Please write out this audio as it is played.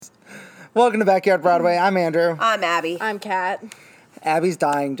Welcome to Backyard Broadway. I'm Andrew. I'm Abby. I'm Kat. Abby's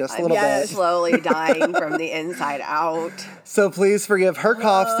dying just a little bit. Slowly dying from the inside out. So please forgive her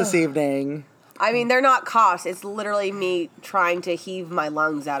coughs this evening. I mean, they're not coughs. It's literally me trying to heave my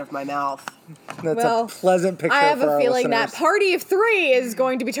lungs out of my mouth. That's a pleasant picture I have for a our feeling listeners. that party of 3 is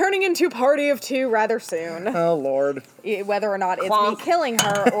going to be turning into party of 2 rather soon. Oh, Lord. Whether or not it's Clonk. me killing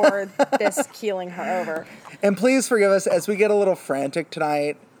her or this keeling her over. And please forgive us as we get a little frantic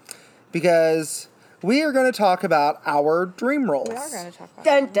tonight because we are going to talk about our dream roles. We are going to talk about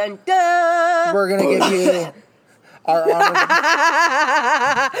Dun, dun, dun. We're going to give you our honorable...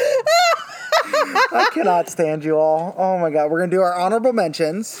 I cannot stand you all. Oh my God. We're going to do our honorable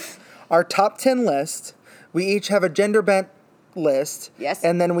mentions, our top 10 list. We each have a gender bent list. Yes.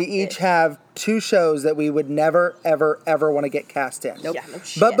 And then we each have 2 shows that we would never, ever, ever want to get cast in. Nope. Yeah, no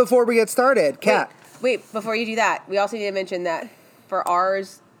shit. But before we get started, Kat. Wait, before you do that, we also need to mention that for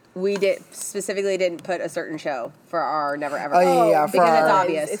ours, we didn't put a certain show for our Never Ever. Oh, yeah, for because our- it's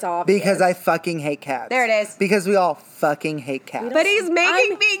obvious. It's obvious. Because I fucking hate cats. There it is. Because we all fucking hate cats. But he's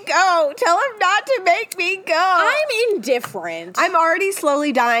making me go. Tell him not to make me go. I'm indifferent. I'm already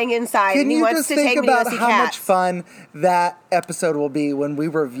slowly dying inside, Can and he you wants just to think take me to about go see how cats. much fun that episode will be when we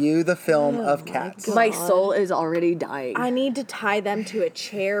review the film of Cats? God. My soul is already dying. I need to tie them to a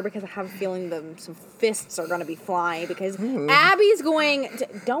chair because I have a feeling some fists are going to be flying because Abby's going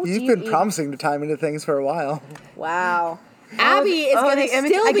to... You've been promising to tie me to things for a while. Wow. Abby is going to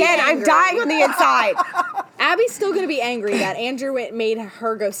still be again. I'm angry. dying on the inside. Abby's still going to be angry that Andrew made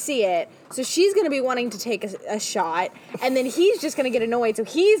her go see it, so she's going to be wanting to take a shot, and then he's just going to get annoyed, so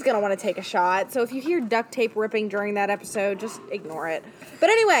he's going to want to take a shot. So if you hear duct tape ripping during that episode, just ignore it. But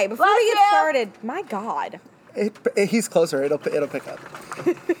anyway, before we get started, my God. He's closer. It'll pick up.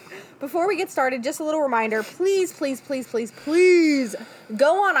 Before we get started, just a little reminder, please, please, please, please, please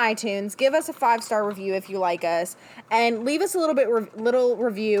go on iTunes, give us a 5-star review if you like us, and leave us a little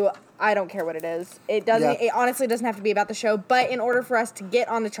review. I don't care what it is. It doesn't. Yeah. It honestly doesn't have to be about the show, but in order for us to get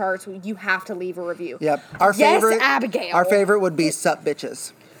on the charts, you have to leave a review. Yep. Our Yes, favorite, Abigail. Our favorite would be Sup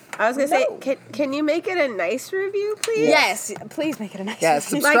Bitches. I was gonna say, can you make it a nice review, please? Yes, please make it a nice Yes,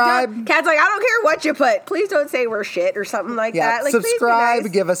 review. subscribe. Kat's like, I don't care what you put. Please don't say we're shit or something like Yeah, that. Like, please be subscribe,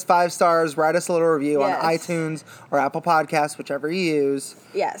 nice. give us 5 stars, write us a little review Yes. on iTunes or Apple Podcasts, whichever you use.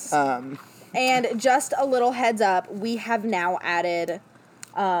 Yes. And just a little heads up, we have now added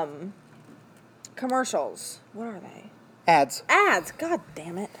commercials. What are they? Ads. Ads. God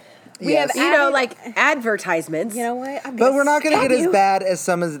damn it. We have like advertisements. You know what? But we're not going to stab get as you. bad as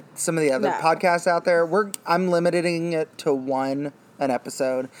some of the other No. podcasts out there. I'm limiting it to an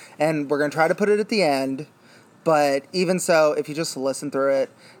episode, and we're going to try to put it at the end. But even so, if you just listen through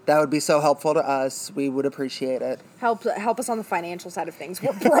it, that would be so helpful to us. We would appreciate it. Help us on the financial side of things.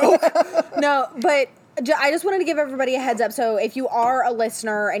 We're broke. No, but I just wanted to give everybody a heads up. So if you are a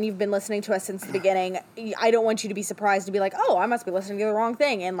listener and you've been listening to us since the beginning, I don't want you to be surprised to be like, oh, I must be listening to the wrong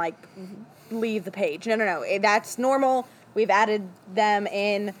thing and like leave the page. No. That's normal. We've added them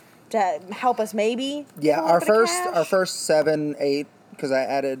in to help us maybe. Yeah, pull a bit of our cash. first 7, 8, because I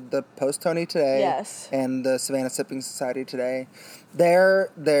added the Post Tony today. Yes. And the Savannah Sipping Society today.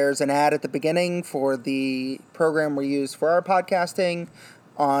 There's an ad at the beginning for the program we use for our podcasting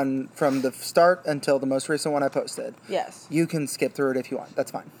from the start until the most recent one I posted. Yes. You can skip through it if you want. That's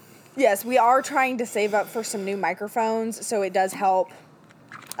fine. Yes, we are trying to save up for some new microphones, so it does help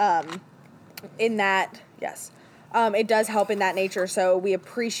in that, yes. It does help in that nature, so we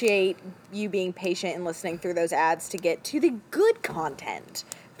appreciate you being patient and listening through those ads to get to the good content.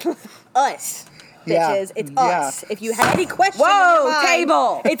 Us, Yeah, bitches. It's yeah. us. If you have any questions, Whoa, in your mind,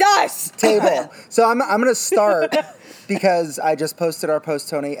 table. It's us. Table. So I'm going to start because I just posted our Post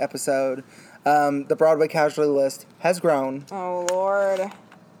Tony episode. The Broadway casualty list has grown. Oh, Lord.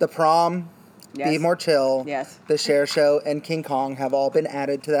 The Prom, Yes. Be More Chill, Yes. The Cher Show, and King Kong have all been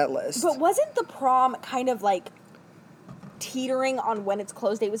added to that list. But wasn't the Prom kind of like teetering on when its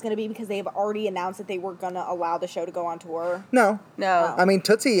close date was going to be because they have already announced that they were going to allow the show to go on tour? No. No. I mean,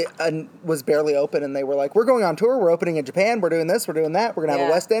 Tootsie was barely open, and they were like, we're going on tour, we're opening in Japan, we're doing this, we're doing that, we're going to have a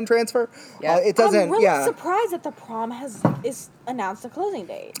Yeah. West End transfer. Yeah. It doesn't, I'm really yeah. surprised that the Prom is announced a closing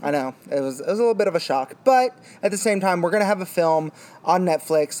date. I know. It was a little bit of a shock. But at the same time, we're going to have a film on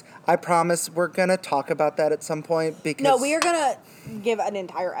Netflix. I promise we're going to talk about that at some point because... No, we are going to give an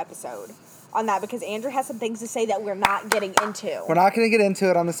entire episode on that because Andrew has some things to say that we're not getting into. We're not going to get into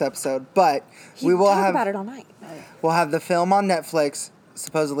it on this episode, but we will talk have... about it all night. We'll have the film on Netflix,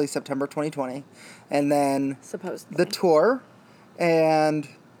 supposedly September 2020, and then Supposedly. the tour and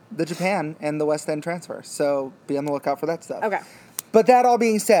the Japan and the West End transfer. So be on the lookout for that stuff. Okay. But that all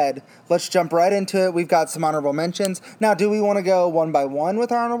being said, let's jump right into it. We've got some honorable mentions. Now, do we want to go one by one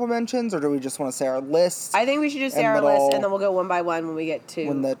with our honorable mentions, or do we just want to say our list? I think we should just say our list, and then we'll go one by one when we get to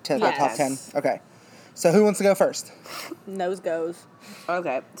when the Yes. top 10. Okay. So who wants to go first? Nose goes.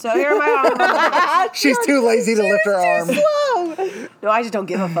 Okay, so here are my honorable mentions. She's too lazy to lift her arm. Slow. No, I just don't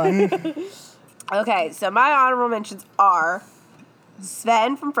give a fuck. Okay, so my honorable mentions are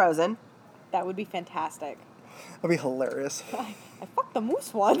Sven from Frozen. That would be fantastic. That'd be hilarious. I fucked the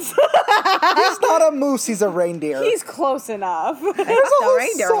moose once. He's not a moose, he's a reindeer. He's close enough. The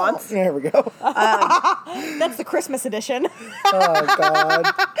reindeer once. There we go. That's the Christmas edition. Oh,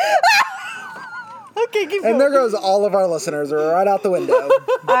 God. Okay, keep going. And there goes all of our listeners right out the window. All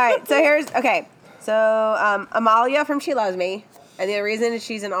right, so So Amalia from She Loves Me. And the reason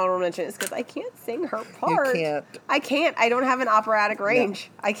she's an honorable mention is because I can't sing her part. can't. I can't. I don't have an operatic range.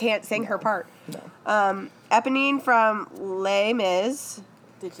 No. I can't sing her part. No. Eponine from Les Mis.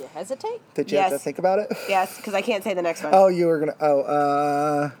 Did you hesitate? Did you have to Yes. think about it? Yes, because I can't say the next one. Oh, you were going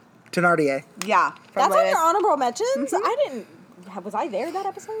to... Thenardier. Yeah. From That's Les on Mis. your honorable mentions? I didn't... Was I there that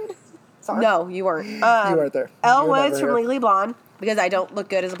episode? Sorry. No, you weren't. You weren't there. Elle You were Woods never from here. Legally Blonde, because I don't look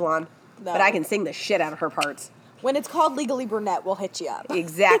good as a blonde. No. But I can sing the shit out of her parts. When it's called Legally Brunette, we'll hit you up.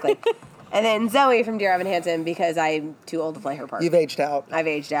 Exactly. And then Zoe from Dear Evan Hansen, because I'm too old to play her part. You've aged out. I've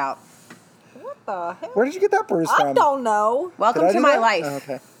aged out. What the hell? Where did you get that bruise from? I don't know. Welcome Did I to do my that? life. Oh,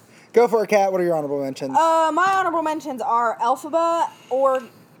 okay. Go for it, Kat. What are your honorable mentions? My honorable mentions are Elphaba or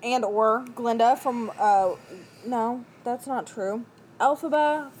Glinda from, no, that's not true.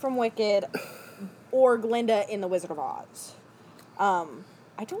 Elphaba from Wicked or Glinda in The Wizard of Oz.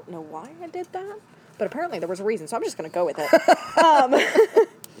 I don't know why I did that, but apparently there was a reason, so I'm just going to go with it.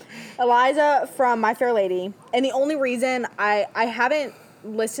 Eliza from My Fair Lady. And the only reason I haven't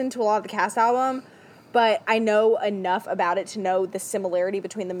listened to a lot of the cast album, but I know enough about it to know the similarity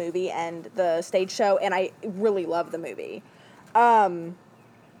between the movie and the stage show, and I really love the movie.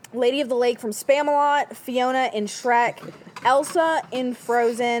 Lady of the Lake from Spamalot, Fiona in Shrek, Elsa in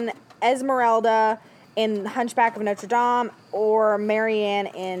Frozen, Esmeralda in Hunchback of Notre Dame, or Marianne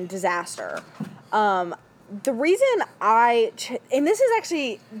in Disaster. The reason and this is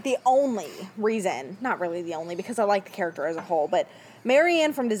actually the only reason, not really the only, because I like the character as a whole, but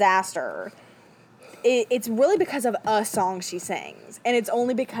Marianne from Disaster, it's really because of a song she sings, and it's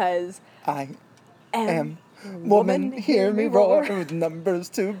only because I am woman, hear me roar, with numbers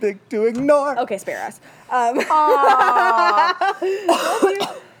too big to ignore. Okay, spare us.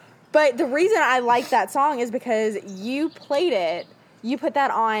 But the reason I like that song is because you played it. You put that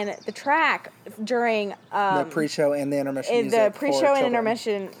on the track during The pre-show and the intermission music. the for pre-show and children.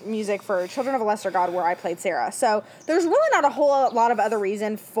 intermission music for Children of a Lesser God, where I played Sarah. So there's really not a whole lot of other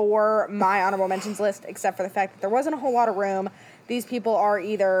reason for my honorable mentions list, except for the fact that there wasn't a whole lot of room. These people are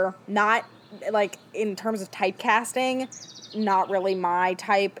either not, like, in terms of typecasting, not really my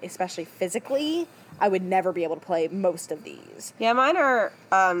type, especially physically. I would never be able to play most of these. Yeah, mine are,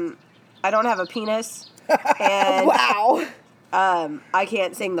 I don't have a penis, and Wow. I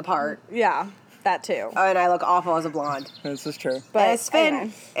can't sing the part, Yeah, that too. and I look awful as a blonde. This is true. But And it's been,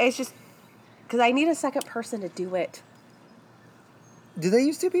 anyway. it's just, because I need a second person to do it. Do they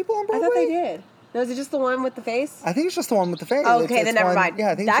use two people on I Broadway? thought they did. No, is it just the one with the face? I think it's just the one with the face. Oh, okay, then never one, mind.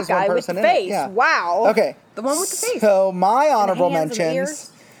 Yeah, I think That it's just one guy with person the in it. face. Yeah. Wow. Okay. The one with the face. So my honorable hands and the mentions.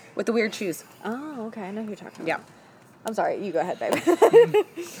 ears? With the weird shoes. Oh, okay. I know who you're talking about. Yeah. I'm sorry. You go ahead, babe.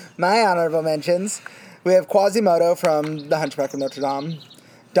 My honorable mentions. We have Quasimodo from The Hunchback of Notre Dame,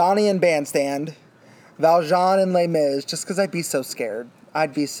 Donnie in Bandstand, Valjean in Les Mis, just because I'd be so scared.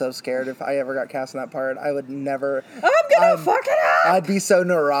 I'd be so scared if I ever got cast in that part. I would never. I'm gonna fuck it up. I'd be so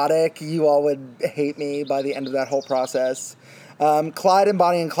neurotic. You all would hate me by the end of that whole process. Clyde and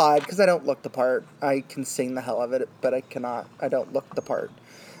Bonnie and Clyde, because I don't look the part. I can sing the hell of it, but I cannot. I don't look the part.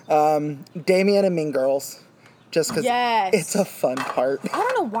 Damien and Mean Girls, just because Yes. it's a fun part. I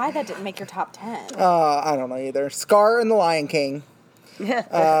don't know why that didn't make your top 10. I don't know either. Scar and the Lion King,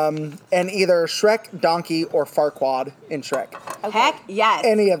 and either Shrek, Donkey, or Farquaad in Shrek. Okay. Heck yes.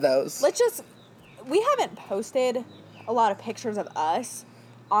 Any of those. We haven't posted a lot of pictures of us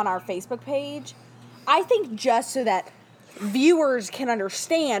on our Facebook page. I think just so that viewers can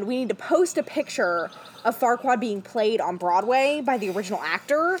understand, we need to post a picture of Farquaad being played on Broadway by the original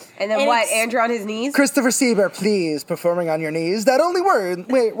actor. And then what? it's- Andrew on his knees? Christopher Sieber, please, performing on your knees. That only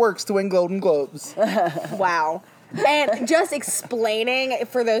works to win Golden Globes. Wow. And just explaining,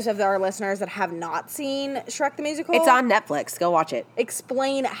 for those of our listeners that have not seen Shrek the Musical. It's on Netflix. Go watch it.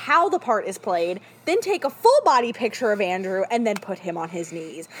 Explain how the part is played, then take a full body picture of Andrew and then put him on his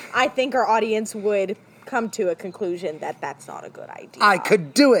knees. I think our audience would come to a conclusion that that's not a good idea. I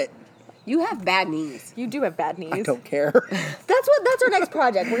could do it. You have bad knees. You do have bad knees. I don't care. That's our next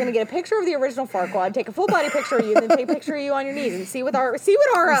project. We're gonna get a picture of the original Farquaad, take a full body picture of you, and then take a picture of you on your knees, and see what our audience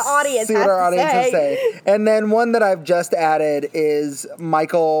See has what our to audience has to say. say. And then one that I've just added is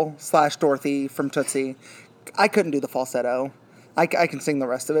Michael/Dorothy from Tootsie. I couldn't do the falsetto. I can sing the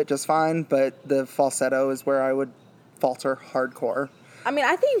rest of it just fine, but the falsetto is where I would falter hardcore. I mean,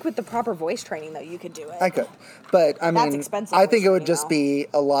 I think with the proper voice training, though, you could do it. I could. But, I That's mean, expensive I think it would voice just training, be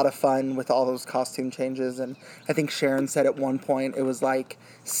a lot of fun with all those costume changes. And I think Sharon said at one point it was like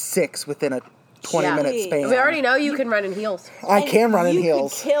 6 within a 20-minute Jeez. span. We already know you can run in heels. I And can run in you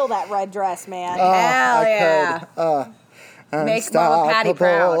heels. could kill that red dress, man. Hell I yeah. could. Make Mama Patty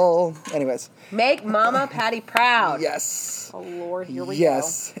proud. Unstoppable. Anyways, Make Mama Patty proud. yes. Oh, Lord, here we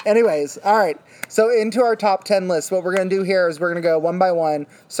Yes. Anyways, all right. So into our top 10 list, what we're going to do here is we're going to go one by one,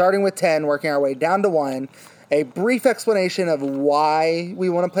 starting with 10, working our way down to 1. A brief explanation of why we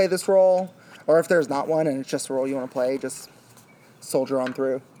want to play this role, or if there's not one and it's just a role you want to play, just soldier on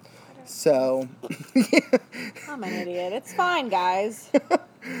through. So, go. I'm an idiot. It's fine, guys.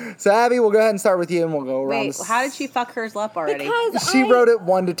 so Abby, we'll go ahead and start with you, and we'll go around. Wait, how did she fuck hers up already? She wrote it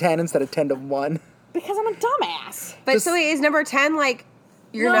 1 to 10 instead of 10 to 1. Because I'm a dumbass. But so wait, is number 10 like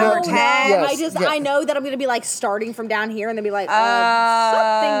your No, number no, 10? Yes. I know that I'm going to be like starting from down here and then be like,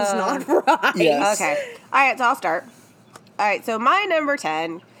 something's not right. Yes. Okay. All right, so I'll start. All right, so my number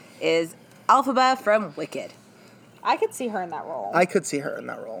 10 is Elphaba from Wicked. I could see her in that role. I could see her in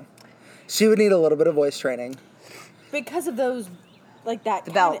that role. She would need a little bit of voice training. Because of those, like that.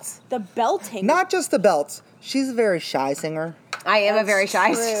 The belts. The belting. Not just the belts. She's a very shy singer. I am a That's very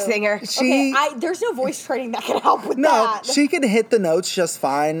shy true. singer. She There's no voice training that can help with no, that. she can hit the notes just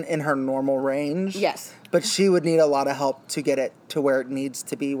fine in her normal range. Yes. But she would need a lot of help to get it to where it needs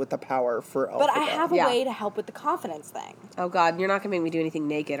to be with the power for Elphaba. But I have a Yeah. way to help with the confidence thing. Oh God, you're not gonna make me do anything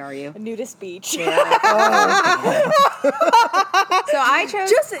naked, are you? A nudist beach. So I chose.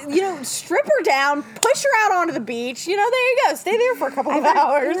 Just, strip her down, push her out onto the beach. There you go. Stay there for a couple of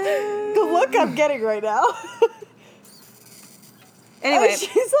hours. The look I'm getting right now. Anyway, She's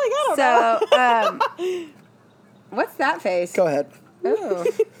like, I don't know. What's that face? Go ahead. Oh,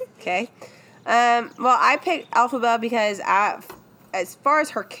 okay. Well, I picked Elphaba because as far as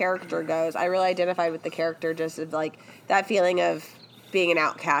her character goes, I really identified with the character, just of like that feeling of being an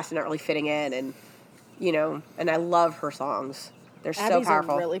outcast and not really fitting in, and and I love her songs. They're so Abby's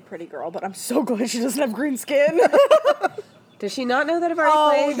powerful. a really pretty girl, but I'm so glad she doesn't have green skin. Does she not know that I've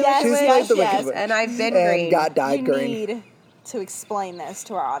already played the yes, Wicked She's Witch? played the yes. Wicked Witch. And I've been And green. got dyed You green. need to explain this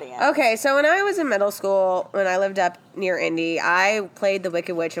to our audience. Okay, so when I was in middle school, when I lived up near Indy, I played the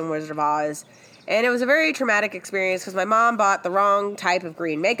Wicked Witch in Wizard of Oz. And it was a very traumatic experience because my mom bought the wrong type of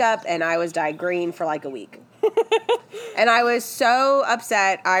green makeup and I was dyed green for like a week. And I was so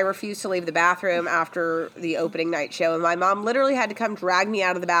upset, I refused to leave the bathroom after the opening night show. And my mom literally had to come drag me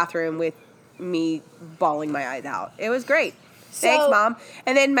out of the bathroom with me bawling my eyes out. It was great. Thanks, Mom.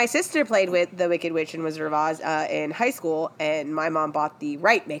 And then my sister played with the Wicked Witch in Wizard of Oz in high school, and my mom bought the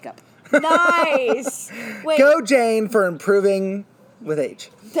right makeup. Nice. Wait, Go Jane for improving with age.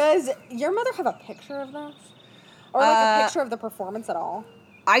 does your mother have a picture of this? Or like a picture of the performance at all?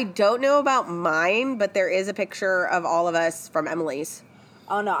 I don't know about mine, but there is a picture of all of us from Emily's.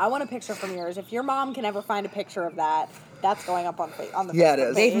 Oh no, I want a picture from yours. If your mom can ever find a picture of that, that's going up on the Yeah, it Facebook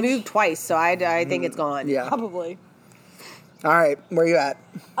is. They've page. moved twice, so I think it's gone. Yeah. Probably. All right, where you at?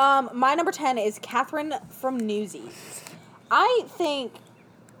 My number 10 is Catherine from Newsies. I think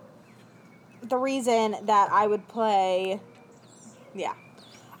the reason that I would play... Yeah.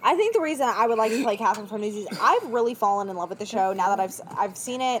 I think the reason I would like to play Catherine from Newsies, I've really fallen in love with the show now that I've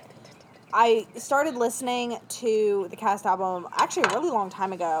seen it. I started listening to the cast album actually a really long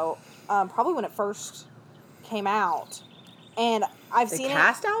time ago, probably when it first came out. And I've The seen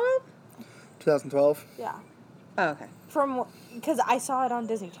cast album? 2012. it... Yeah. Oh, okay. Because I saw it on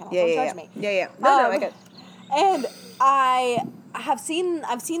Disney Channel. Yeah, Don't yeah, judge yeah. me. Yeah, yeah. No, I get it. And I've seen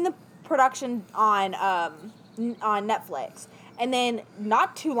the production on Netflix, and then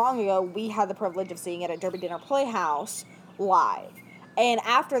not too long ago we had the privilege of seeing it at Derby Dinner Playhouse live. And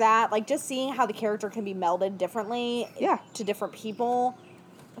after that, like just seeing how the character can be melded differently to different people,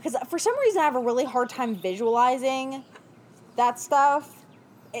 because for some reason I have a really hard time visualizing that stuff.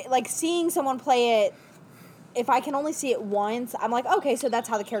 Like seeing someone play it. If I can only see it once, I'm like, okay, so that's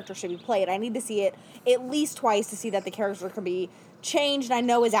how the character should be played. I need to see it at least twice to see that the character can be changed. And I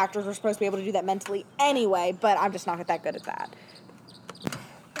know as actors we're supposed to be able to do that mentally anyway, but I'm just not that good at that.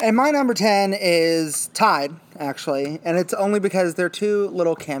 And my number 10 is tied, actually. And it's only because they're two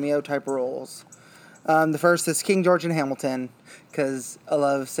little cameo type roles. The first is King George and Hamilton, because I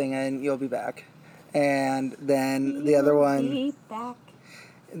love singing "You'll Be Back," and then the other one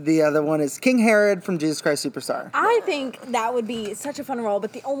is King Herod from Jesus Christ Superstar. I think that would be such a fun role,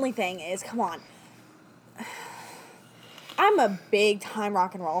 but the only thing is, come on. I'm a big time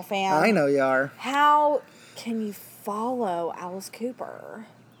rock and roll fan. I know you are. How can you follow Alice Cooper?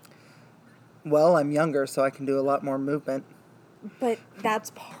 Well, I'm younger, so I can do a lot more movement. But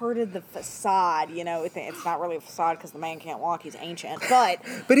that's part of the facade, you know. It's not really a facade because the man can't walk; he's ancient.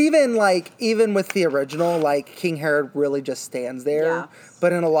 But even with the original, like King Herod really just stands there. Yeah.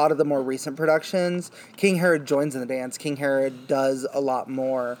 But in a lot of the more recent productions, King Herod joins in the dance. King Herod does a lot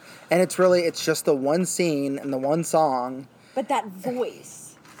more, and it's just the one scene and the one song. but that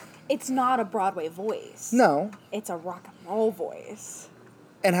voice, it's not a Broadway voice. No. It's a rock and roll voice.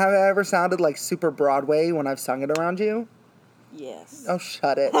 And have I ever sounded like super Broadway when I've sung it around you? Yes. Oh,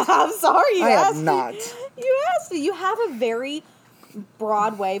 shut it. I'm sorry you I asked have not. You asked me. You have a very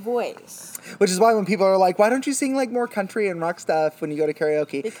Broadway voice. Which is why when people are like, why don't you sing like more country and rock stuff when you go to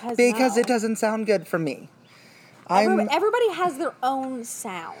karaoke? Because no. it doesn't sound good for me. Everybody has their own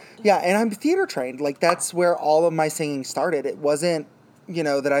sound. Yeah, and I'm theater trained. Like, that's where all of my singing started. It wasn't,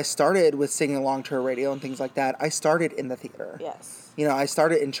 that I started with singing along to a radio and things like that. I started in the theater. Yes. I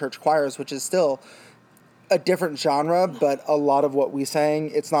started in church choirs, which is still a different genre, but a lot of what we sang,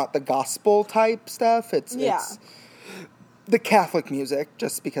 it's not the gospel type stuff. It's the Catholic music,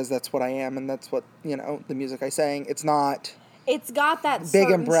 just because that's what I am and that's what, the music I sang. It's not... It's got that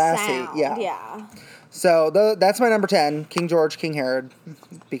big and brassy, sound. Yeah. So that's my number 10, King George, King Herod,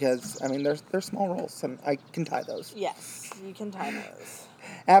 because, they're small roles, and I can tie those. Yes, you can tie those.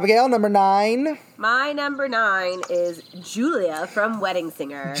 Abigail, number 9. My number 9 is Julia from Wedding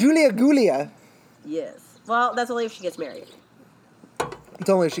Singer. Julia Gulia. Yes. Well, that's only if she gets married. It's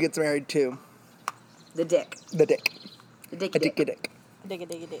only if she gets married to The dick. the dick. The dick. A dick. Dig a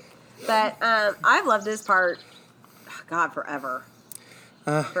dig a dig. But I've loved this part, God, forever.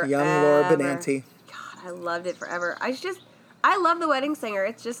 Young Laura Benanti. God, I loved it forever. I love The Wedding Singer.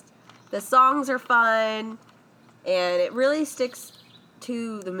 It's just, the songs are fun, and it really sticks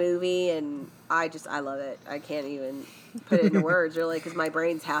to the movie, and I love it. I can't even put it into words, really, because my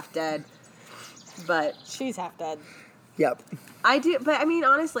brain's half dead. But she's half dead. Yep. I do, but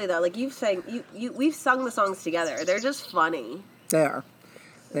honestly though, like we've sung the songs together. They're just funny. They are.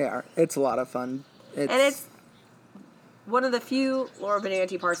 It's a lot of fun. It's one of the few Laura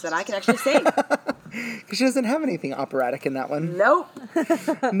Benanti parts that I can actually sing. Because she doesn't have anything operatic in that one. Nope.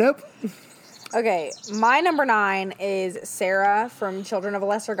 Nope. Okay, my number 9 is Sarah from Children of a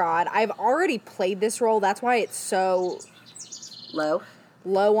Lesser God. I've already played this role. That's why it's so low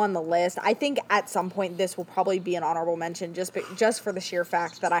on the list. I think at some point this will probably be an honorable mention just for the sheer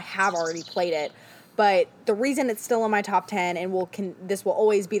fact that I have already played it. But the reason it's still in my top 10 and this will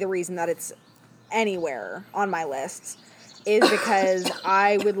always be the reason that it's anywhere on my list is because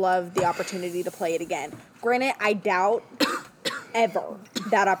I would love the opportunity to play it again. Granted, I doubt ever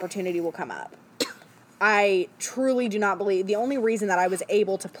that opportunity will come up. I truly do not believe. The only reason that I was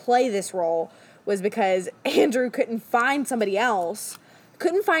able to play this role was because Andrew couldn't find somebody else,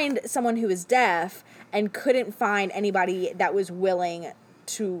 couldn't find someone who was deaf, and couldn't find anybody that was willing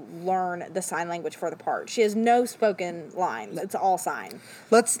to learn the sign language for the part. She has no spoken lines. It's all sign.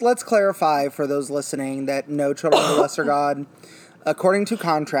 Let's clarify for those listening that no Children of the Lesser God, according to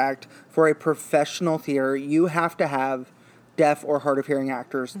contract, for a professional theater, you have to have deaf or hard of hearing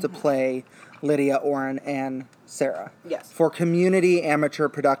actors to play Lydia, Oren, and Sarah. Yes. For community amateur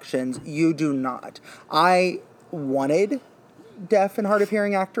productions, you do not. I wanted deaf and hard of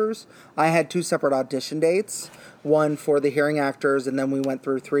hearing actors. I had 2 separate audition dates, one for the hearing actors, and then we went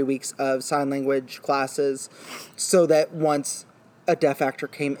through 3 weeks of sign language classes so that once a deaf actor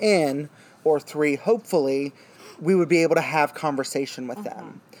came in, or 3 hopefully, we would be able to have conversation with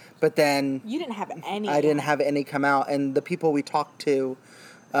them. But then You didn't have any. I didn't have any come out, and the people we talked to,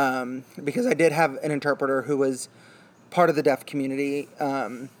 because I did have an interpreter who was part of the deaf community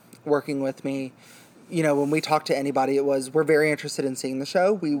working with me. When we talk to anybody, it was, we're very interested in seeing the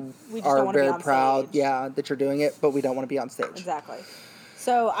show. We just are don't wanna be very on proud, stage. that you're doing it, but we don't want to be on stage. Exactly.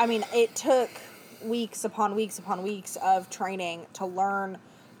 So, it took weeks upon weeks upon weeks of training to learn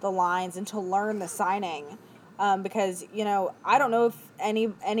the lines and to learn the signing. Because, I don't know if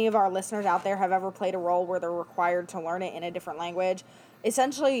any of our listeners out there have ever played a role where they're required to learn it in a different language.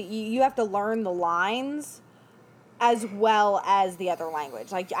 Essentially, you have to learn the lines as well as the other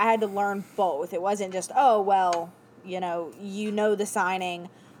language. Like, I had to learn both. It wasn't just, you know the signing,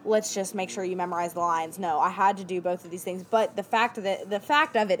 let's just make sure you memorize the lines. No, I had to do both of these things. But the fact of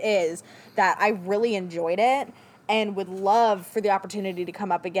it is that I really enjoyed it and would love for the opportunity to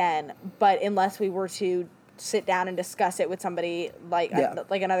come up again. But unless we were to sit down and discuss it with somebody like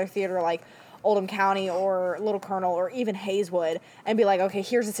another theater like Oldham County or Little Colonel or even Hayeswood, and be like, okay,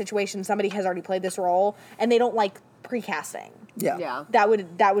 here's a situation. Somebody has already played this role, and they don't like pre-casting. Yeah. That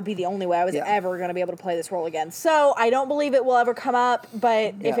would be the only way I was ever going to be able to play this role again. So I don't believe it will ever come up,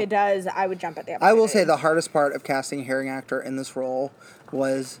 but if it does, I would jump at the opportunity. I will say the hardest part of casting a hearing actor in this role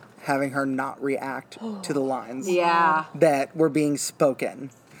was having her not react to the lines Yeah. that were being spoken.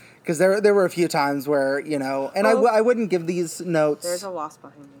 Because there were a few times where, you know, and I wouldn't give these notes. There's a wasp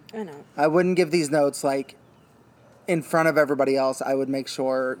behind me. I know. I wouldn't give these notes, like, in front of everybody else. I would make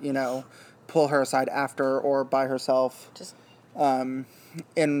sure, you know, pull her aside after or by herself. Just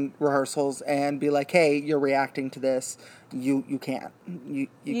In rehearsals and be like, hey, you're reacting to this. You can't. You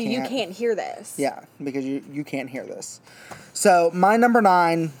can't hear this. Yeah, because you can't hear this. So my number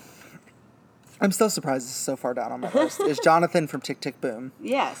 9, I'm still surprised this is so far down on my list, is Jonathan from Tick, Tick, Boom.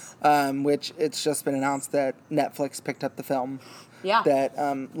 Yes. Which it's just been announced that Netflix picked up the film Yeah. that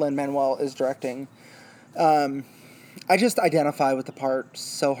Lin-Manuel is directing. I just identify with the part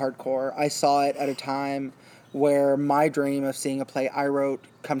so hardcore. I saw it at a time where my dream of seeing a play I wrote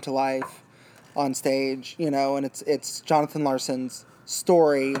come to life on stage, you know, and it's Jonathan Larson's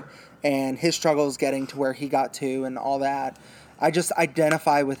story and his struggles getting to where he got to and all that. I just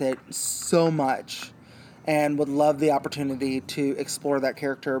identify with it so much and would love the opportunity to explore that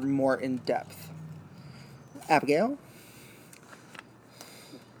character more in depth. Abigail?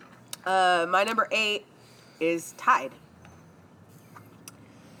 My number 8 is tied.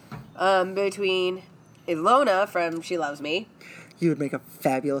 Between Ilona from She Loves Me. You would make a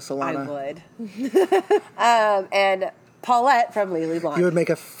fabulous Alana. I would. And Paulette from Legally Blonde. You would make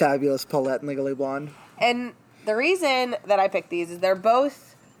a fabulous Paulette in Legally Blonde. And the reason that I picked these is they're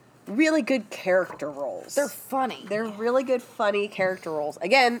both really good character roles. They're funny. They're really good, funny character roles.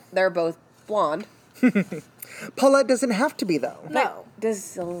 Again, they're both blonde. Paulette doesn't have to be, though. No.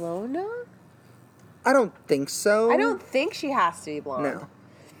 Does Ilona? I don't think so. I don't think she has to be blonde. No.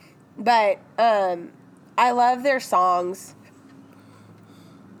 But I love their songs.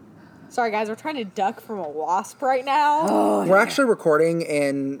 Sorry, guys, we're trying to duck from a wasp right now. We're actually recording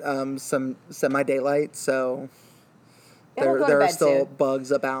in some semi-daylight, so It'll go to there are bed still soon.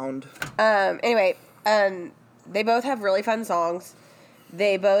 bugs abound. Anyway, they both have really fun songs.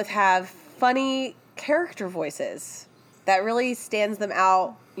 They both have funny character voices that really stands them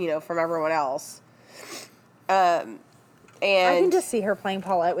out, you know, from everyone else. And I can just see her playing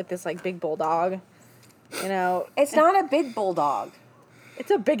Paulette with this like big bulldog. You know, it's not a big bulldog.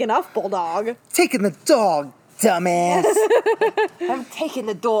 it's a big enough bulldog. Taking the dog, dumbass. I'm taking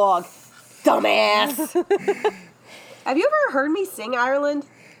the dog, dumbass. Have you ever heard me sing Ireland?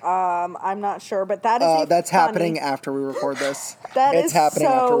 I'm not sure, but that is That's funny. happening after we record this. That it's is happening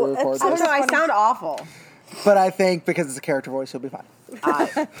so- after we record it's I don't this. know. I sound awful. But I think because it's a character voice, you'll be fine.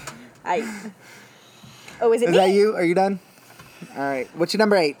 Oh, is it Is me? that you? Are you done? All right. What's your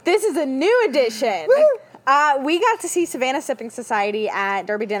number 8? This is a new edition. Woo! We got to see Savannah Sipping Society at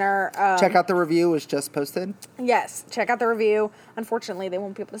Derby Dinner. Check out the review. It was just posted. Yes, check out the review. Unfortunately, they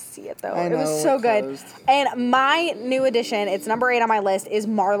won't be able to see it, though. I It was know, so it good. closed. And my new addition, it's number 8 on my list, is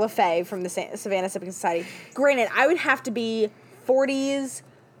Marla Faye from the Savannah Sipping Society. Granted, I would have to be 40s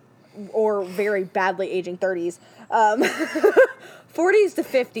or very badly aging 30s. 40s to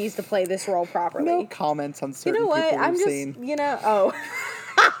 50s to play this role properly. No comments on You certain know what? people I'm we've just, seen. you know,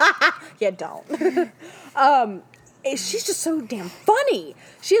 yeah, don't. She's just so damn funny.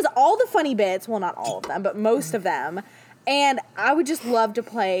 She has all the funny bits. Well, not all of them, but most of them. And I would just love to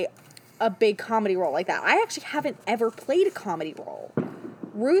play a big comedy role like that. I actually haven't ever played a comedy role.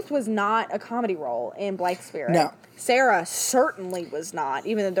 Ruth was not a comedy role in Blythe Spirit. No. Sarah certainly was not,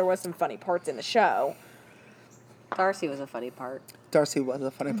 even though there was some funny parts in the show. Darcy was a funny part. Darcy was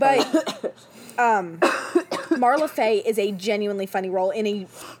a funny part. But Marla Faye is a genuinely funny role in a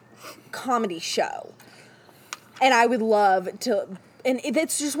comedy show. And I would love to, and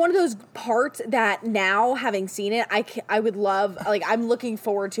it's just one of those parts that now, having seen it, I would love, like, I'm looking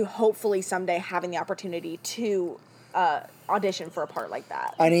forward to hopefully someday having the opportunity to audition for a part like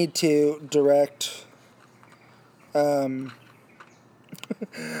that. I need to direct.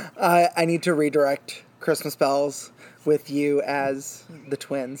 I need to redirect Christmas Bells with you as the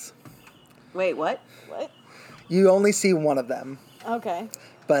twins. Wait, what? What? You only see one of them, Okay.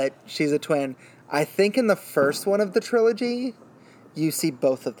 but she's a twin. I think in the first one of the trilogy, you see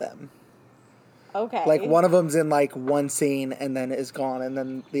both of them. Okay. Like, one of them's in, like, one scene and then is gone, and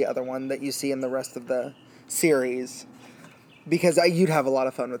then the other one that you see in the rest of the series. Because you'd have a lot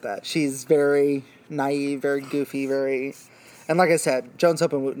of fun with that. She's very naive, very goofy, very... And like I said, Joan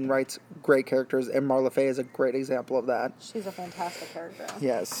Sopen-Wooten writes great characters, and Marla Faye is a great example of that. She's a fantastic character.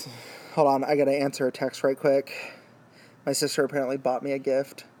 Yes. Hold on, I gotta answer a text right quick. My sister apparently bought me a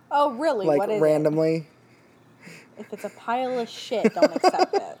gift. Oh, really? Like, What is randomly. If it's a pile of shit, don't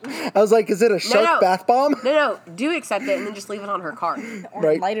accept it. I was like, is it a shark bath bomb? No, do accept it and then just leave it on her card. Or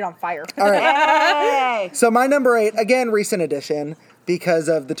Right. light it on fire. All right. Hey! So my number 8, again, recent addition, because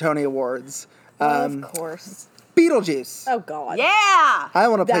of the Tony Awards. Of course. Beetlejuice. Oh, God. Yeah! I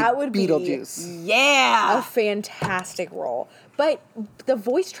want to play That would be- Beetlejuice. Yeah! A fantastic role. But the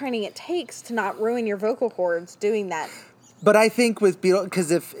voice training it takes to not ruin your vocal cords doing that. But I think with Beetle, because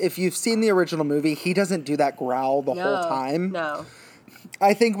if you've seen the original movie, he doesn't do that growl the whole time. No.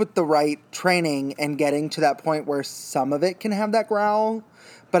 I think with the right training and getting to that point where some of it can have that growl,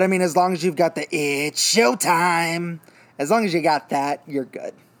 but I mean, as long as you've got the "it's showtime," as long as you got that, you're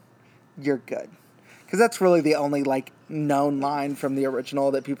good. You're good. Because that's really the only, like, known line from the original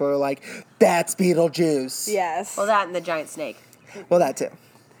that people are like, that's Beetlejuice. Yes. Well, that and the giant snake. Well, that too.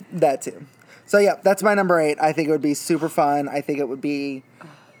 That too. So, yeah, that's my number 8. I think it would be super fun. I think it would be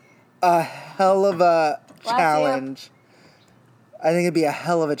a hell of a challenge. I think it'd be a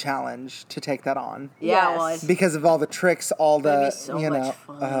hell of a challenge to take that on. Yeah, Yes. well, it's, Because of all the tricks, all That'd the, be so you much know.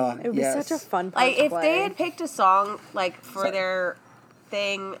 fun. it would be yes. such a fun part like, to if play. they had picked a song, like, for their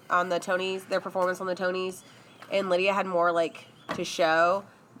thing on the Tonys, their performance on the Tonys, and Lydia had more, like, to show,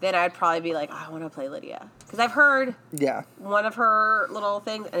 then I'd probably be like, I want to play Lydia. Because I've heard Yeah. one of her little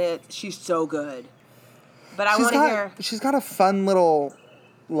things, and she's so good. But I want to hear... She's got a fun little,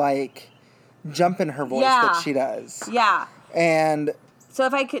 like, jump in her voice Yeah. that she does. Yeah. And So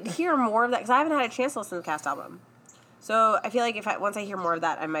if I could hear more of that, because I haven't had a chance to listen to the cast album. So I feel like once I hear more of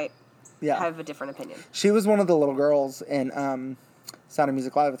that, I might yeah, have a different opinion. she was one of the little girls in Sound of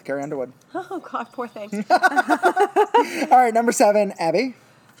Music Live with Carrie Underwood. Oh, God, poor thing. All right, number 7, Abby.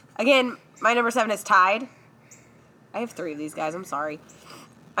 Again, my number 7 is tied. I have 3 of these guys. I'm sorry.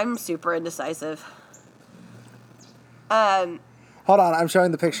 I'm super indecisive. Hold on, I'm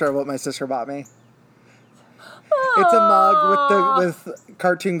showing the picture of what my sister bought me. It's a mug with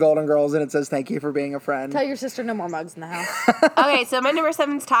cartoon Golden Girls, and it says "Thank you for being a friend." Tell your sister no more mugs in the house. Okay, so my number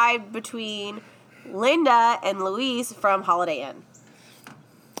 7's tied between Linda and Louise from Holiday Inn.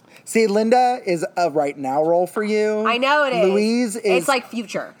 See, Linda is a right now role for you. I know it is. Louise is It's like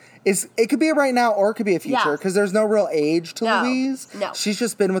future. it could be a right now or it could be a future Yeah. because there's no real age to No. Louise. No. She's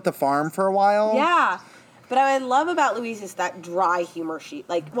just been with the farm for a while. Yeah. But what I love about Louise is that dry humor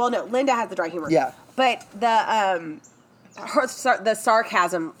Linda has the dry humor. Yeah. But the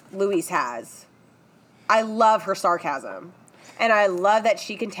sarcasm Louise has. I love her sarcasm. And I love that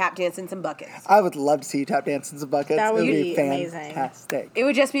she can tap dance in some buckets. I would love to see you tap dance in some buckets. That would It be amazing. fantastic. It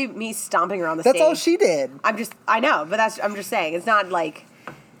would just be me stomping around the That's stage. all she did. I know, but I'm just saying, it's not like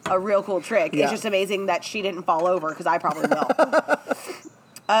a real cool trick. Yeah. It's just amazing that she didn't fall over, because I probably will.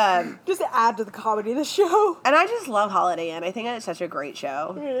 Just add to the comedy of the show. And I just love Holiday Inn. I think it's such a great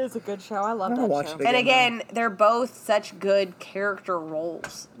show. It is a good show. I love I'm gonna that watch show. it And again, they're both such good character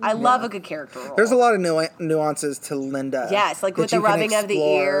roles. I love a good character role. There's a lot of nuances to Linda. Yes, like that with the you can rubbing of the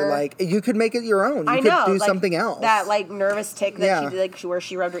explore. ear. Like you could make it your own. You I could know, do like, something else. That like nervous tick that Yeah. she did, like where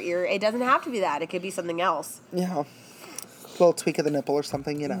she rubbed her ear. It doesn't have to be that. It could be something else. Yeah. A little tweak of the nipple or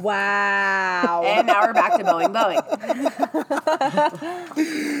something, you know. Wow. And now we're back to Boeing.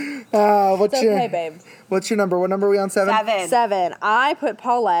 What's It's your okay, babe. What's your number? What number are we on? 7? 7. 7. I put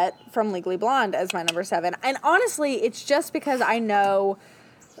Paulette from Legally Blonde as my number 7. And honestly, it's just because I know,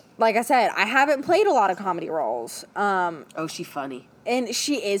 like I said, I haven't played a lot of comedy roles. Oh, she funny. And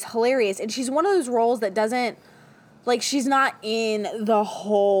she is hilarious. And she's one of those roles that doesn't, like, she's not in the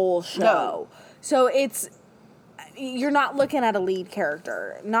whole show. No. So you're not looking at a lead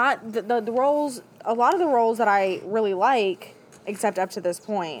character. Not the roles, a lot of the roles that I really like, except up to this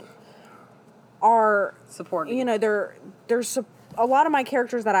point, are Supporting. You know, there's a lot of my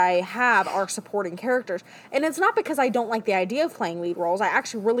characters that I have are supporting characters, and it's not because I don't like the idea of playing lead roles. I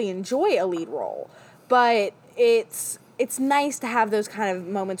actually really enjoy a lead role, but it's nice to have those kind of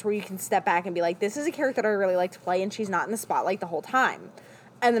moments where you can step back and be like, this is a character that I really like to play, and she's not in the spotlight the whole time.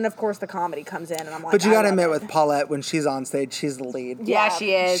 And then of course the comedy comes in, and I'm like, But you I gotta love it it. with Paulette, when she's on stage, she's the lead. Yeah, Yeah.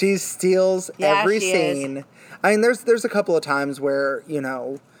 she is. She steals Yeah, every she is. scene. I mean, there's a couple of times where, you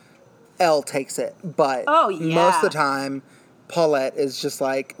know, Elle takes it, but Oh, yeah. most of the time, Paulette is just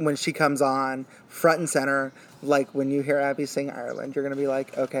like, when she comes on, front and center, like when you hear Abby sing Ireland, you're gonna be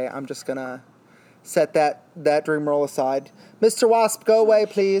like, okay, I'm just gonna set that dream roll aside. Mr. Wasp, go away,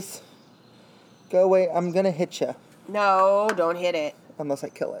 please. Go away. I'm going to hit you. No, don't hit it. Unless I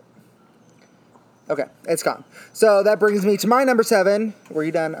kill it. Okay, it's gone. So that brings me to my number 7. Were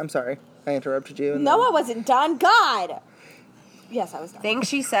you done? I'm sorry. I interrupted you. No, I wasn't done. God. Yes, I was done. Things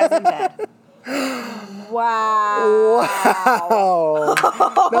she says in bed. Wow. Wow.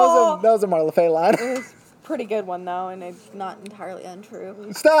 That was a Marla Faye line. It was a pretty good one, though, and it's not entirely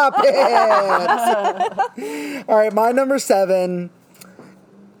untrue. Stop it! All right, my number 7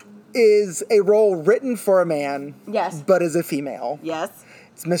 is a role written for a man. Yes. But as a female. Yes.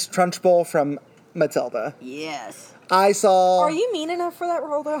 It's Miss Trunchbull from Matilda. Yes. I saw... Are you mean enough for that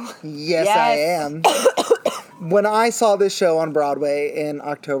role, though? Yes, I am. When I saw this show on Broadway in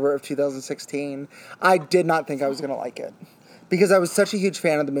October of 2016, I did not think I was going to like it. Because I was such a huge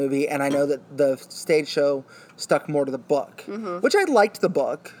fan of the movie, and I know that the stage show stuck more to the book. Mm-hmm. Which I liked the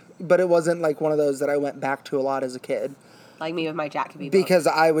book, but it wasn't like one of those that I went back to a lot as a kid. Like me with my Jack book. Because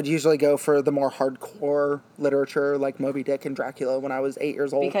I would usually go for the more hardcore literature, like Moby Dick and Dracula, when I was 8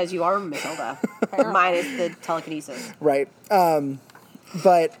 years old. Because you are Matilda. Minus the telekinesis. Right.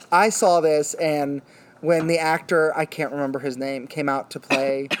 But I saw this, and when the actor, I can't remember his name, came out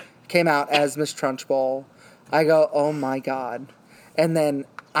as Miss Trunchbull, I go, oh my God. And then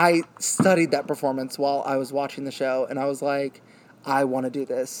I studied that performance while I was watching the show, and I was like, I want to do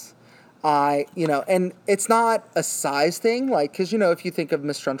this. And it's not a size thing, like, because, if you think of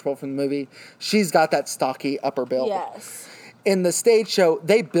Miss Trunchbull from the movie, she's got that stocky upper build. Yes. In the stage show,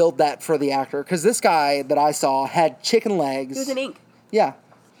 they build that for the actor, because this guy that I saw had chicken legs. He was in Ink. Yeah.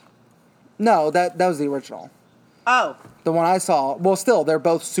 No, that was the original. Oh. The one I saw, well, still, they're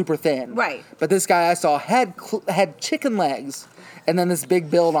both super thin. Right. But this guy I saw had chicken legs, and then this big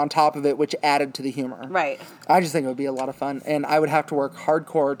build on top of it, which added to the humor. Right. I just think it would be a lot of fun, and I would have to work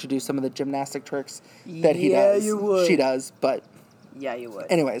hardcore to do some of the gymnastic tricks that he does. Yeah, you would. She does, but... Yeah, you would.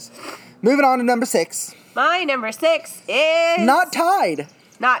 Anyways, moving on to number 6. My number 6 is... Not tied.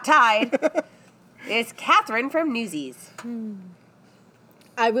 Not tied. It's Catherine from Newsies.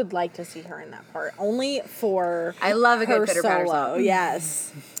 I would like to see her in that part, only for I love a good her Pitter Patter solo. song.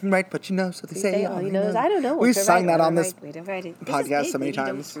 Yes. Right, but you know, so they say all you know is I don't know. We've sung that on this podcast so many Don't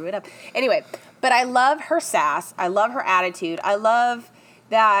times. screw it up. Anyway, but I love her sass. I love her attitude. I love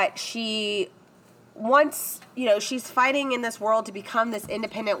that she wants, she's fighting in this world to become this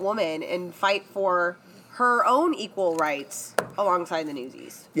independent woman and fight for her own equal rights alongside the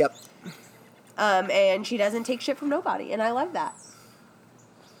Newsies. Yep. And she doesn't take shit from nobody, and I love that.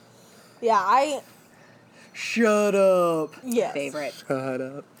 Yeah, Shut up. Yes. Favorite. Shut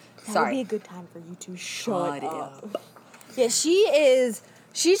up. That Sorry. would be a good time for you to shut up. Yeah, she's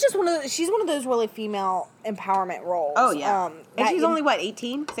just one of those really female empowerment roles. Oh, yeah. And she's only,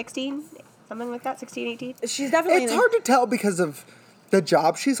 18, 16? Something like that? 16, 18? She's definitely... It's hard to tell because of the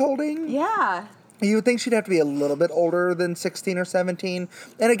job she's holding. Yeah. You would think she'd have to be a little bit older than 16 or 17.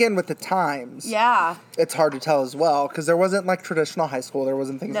 And again, with the times. Yeah. It's hard to tell as well, because there wasn't, traditional high school. There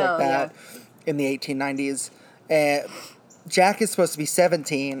wasn't things like that in the 1890s. Jack is supposed to be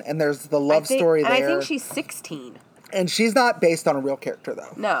 17, and there's the love story there. And I think she's 16. And she's not based on a real character,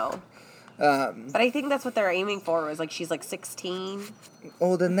 though. No. But I think that's what they're aiming for, was, she's, 16.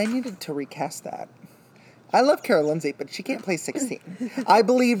 Oh, then they needed to recast that. I love Cara Lindsay, but she can't play 16. I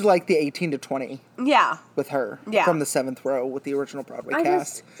believed, the 18 to 20 Yeah. with her Yeah. from the 7th row with the original Broadway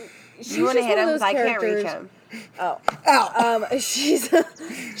cast. You want to hit him because I can't reach him. Oh. Ow! She's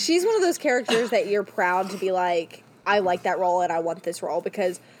one of those characters that you're proud to be like, I like that role and I want this role,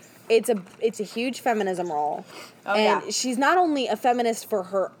 because it's a huge feminism role. Oh, and yeah. she's not only a feminist for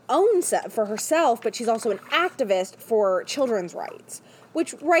her own for herself, but she's also an activist for children's rights.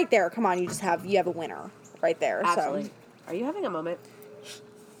 Which right there, come on, you have a winner right there. Absolutely. So Are you having a moment?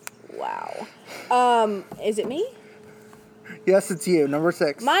 wow. Is it me? Yes, it's you. Number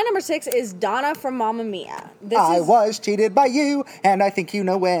 6. My number 6 is Donna from Mamma Mia. I was cheated by you, and I think you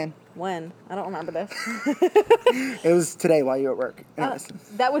know when. When? I don't remember this. It was today while you were at work. Anyways.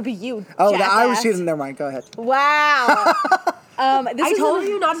 That would be you. I was jackass. cheating. Never mind. Go ahead. Wow. I told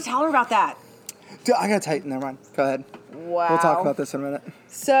you not to tell her about that. Dude, I gotta tighten. Never mind. Go ahead. Wow. We'll talk about this in a minute.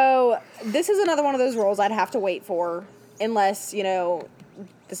 So this is another one of those roles I'd have to wait for, unless the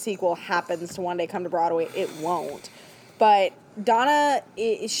sequel happens to one day come to Broadway. It won't. But Donna,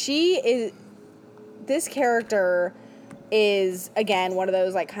 this character is again one of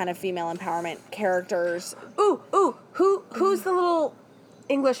those kind of female empowerment characters. Ooh, who's the little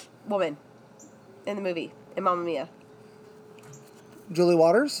English woman in the movie in Mamma Mia? Julie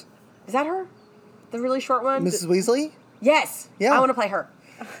Waters? Is that her? The really short one? Mrs. Weasley? Yes. Yeah. I want to play her.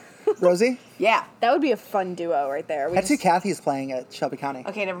 Rosie? Yeah. That would be a fun duo right there. That's who Kathy's playing at Shelby County.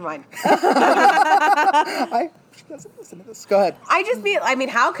 Okay, never mind. She doesn't listen to this. Go ahead. I mean,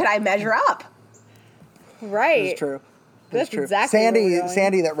 how could I measure up? Right. It's true. That's It's true. exactly where we're going.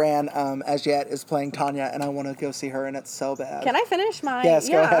 Sandy that ran as yet is playing Tanya, and I want to go see her, and it's so bad. Can I finish my? Yes,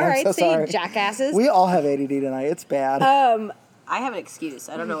 go yeah, ahead. all right. I'm so sorry. Jackasses. We all have ADD tonight. It's bad. I have an excuse.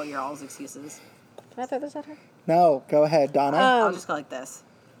 I don't know what your all's excuse is. Can I throw this at her? No, go ahead, Donna. I'll just go like this.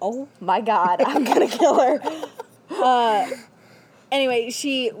 Oh my God, I'm gonna kill her. Anyway,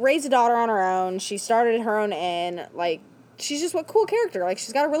 she raised a daughter on her own. She started her own inn. Like, she's just a cool character. Like,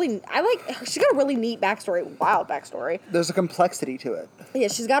 she's got a really neat backstory, wild backstory. There's a complexity to it. Yeah,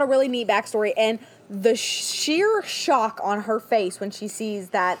 she's got a really neat backstory, and the sheer shock on her face when she sees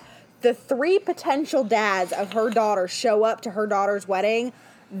that the 3 potential dads of her daughter show up to her daughter's wedding,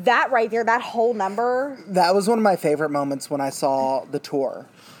 that right there, that whole number. That was one of my favorite moments when I saw the tour,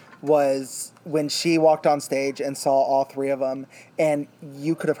 was when she walked on stage and saw all 3 of them, and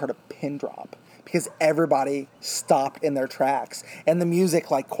you could have heard a pin drop because everybody stopped in their tracks, and the music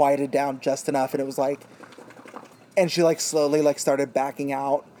like quieted down just enough, and it was like, and she like slowly like started backing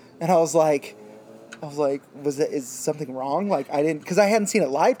out, and I was like, is something wrong? Like, I didn't, because I hadn't seen it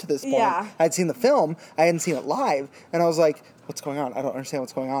live to this point. Yeah. I'd seen the film, I hadn't seen it live, and I was like, what's going on? I don't understand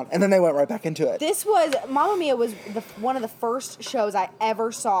what's going on. And then they went right back into it. This was, Mamma Mia was one of the first shows I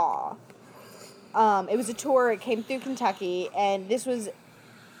ever saw. It was a tour, it came through Kentucky, and this was,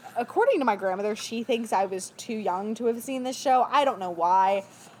 according to my grandmother, she thinks I was too young to have seen this show. I don't know why,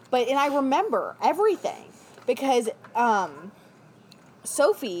 and I remember everything, because,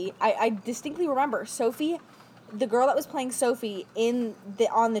 Sophie, I distinctly remember Sophie, the girl that was playing Sophie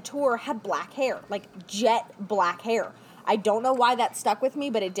on the tour, had black hair, like jet black hair. I don't know why that stuck with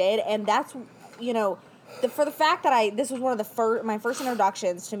me, but it did, and that's, for the fact that this was one of my first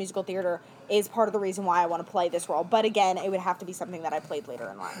introductions to musical theater is part of the reason why I want to play this role. But again, it would have to be something that I played later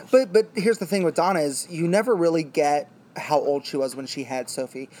in life. But here's the thing with Donna is you never really get how old she was when she had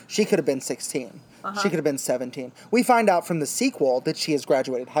Sophie. She could have been 16. She could have been 17. We find out from the sequel that she has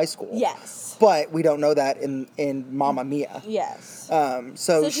graduated high school. Yes. But we don't know that in Mamma Mia. Yes.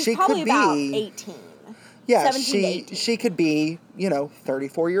 So she's she probably could be about 18. Yeah, 17 to 18. she could be,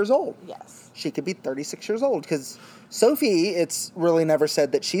 34 years old. Yes. She could be 36 years old because Sophie, it's really never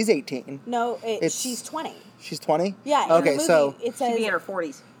said that she's 18. No, she's 20. She's 20? Yeah. In Okay, the movie, so it says She'd be in her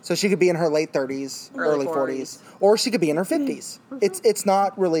 40s. so she could be in her late 30s, early 40s, or she could be in her 50s. It's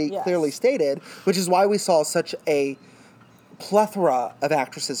not really Yes. clearly stated, which is why we saw such a plethora of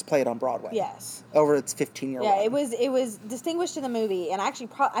actresses played on Broadway. Yes. Over its 15-year Yeah, run. it was distinguished in the movie, and actually,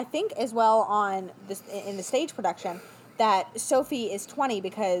 I think as well on this in the stage production that Sophie is 20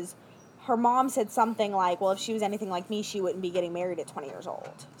 because her mom said something like, "Well, if she was anything like me, she wouldn't be getting married at 20 years old."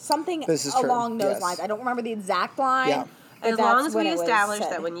 Something This is true, along those yes. lines. I don't remember the exact line. Yeah. but As long that's as when we it was establish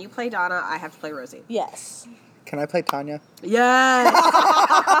said. that when you play Donna, I have to play Rosie. Yes. Can I play Tanya? Yes.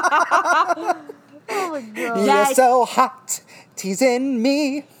 You're so hot, teasing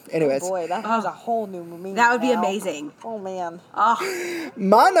me. Anyways, Boy, that has a whole new meaning. That would be now. amazing. Oh man.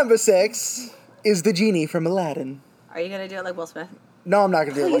 my number 6 is the genie from Aladdin. Are you going to do it like Will Smith? No, I'm not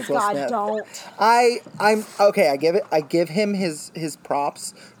gonna do it Please like Will God, Smith. don't. I'm okay. I give him his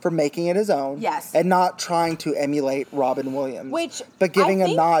props for making it his own. Yes. And not trying to emulate Robin Williams. Which but giving I a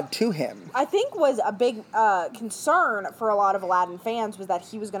think- nod to him. I think was a big concern for a lot of Aladdin fans was that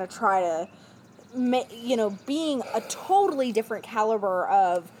he was going to try to, being a totally different caliber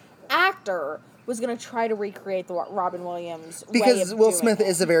of actor, was going to try to recreate the Robin Williams way Because of Will doing Smith it.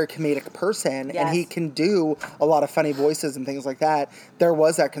 is a very comedic person, and Yes. he can do a lot of funny voices and things like that. There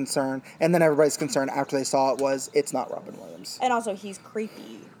was that concern, and then everybody's concern after they saw it was it's not Robin Williams And also, he's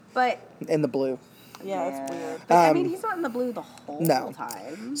creepy. But, in the blue. Yeah, it's weird. but I mean, he's not in the blue the whole No.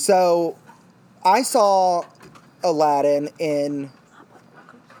 time. So, I saw Aladdin in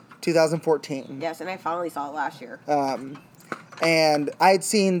 2014. Yes, and I finally saw it last year. And I had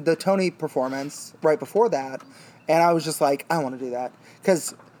seen the Tony performance right before that, and I was just like, I want to do that.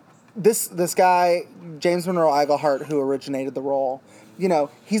 Because this guy, James Monroe Iglehart, who originated the role,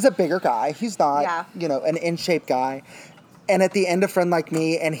 he's a bigger guy. He's not, an in-shape guy. And at the end of Friend Like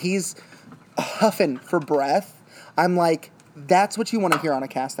Me, and he's huffing for breath, I'm like, that's what you want to hear on a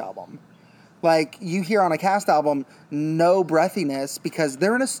cast album. Like, you hear on a cast album, no breathiness, because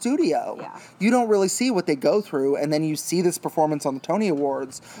they're in a studio. Yeah. You don't really see what they go through, and then you see this performance on the Tony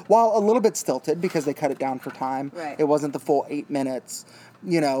Awards, while a little bit stilted, because they cut it down for time. Right. It wasn't the full 8 minutes.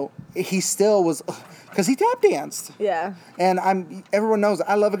 He still was, because he tap danced. Yeah. And everyone knows,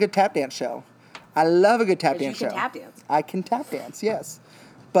 I love a good tap dance show. I love a good tap Because dance you show. can tap dance. I can tap dance, yes.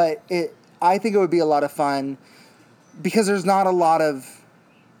 But I think it would be a lot of fun because there's not a lot of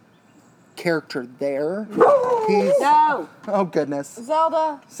character there. No. Oh, goodness.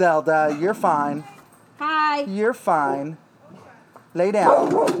 Zelda. You're fine. Hi. You're fine. Lay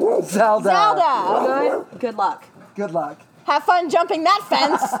down. Zelda. Good luck. Good luck. Have fun jumping that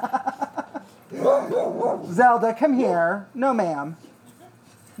fence. Zelda, come here. No, ma'am.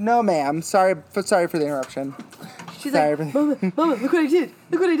 No, ma'am. Sorry for the interruption. She's Sorry like, for- Mama, look what I did.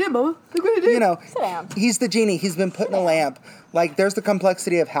 Look what I did, Mama. Look what I did. You know, Sit down. he's the genie. He's been put in a lamp. Like, there's the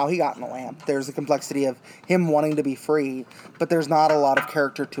complexity of how he got in the lamp. There's the complexity of him wanting to be free. But there's not a lot of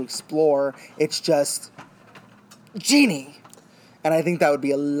character to explore. It's just genie. And I think that would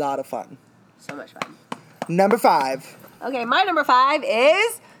be a lot of fun. So much fun. Number 5. Okay, my number 5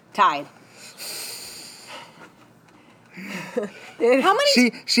 is Tide. How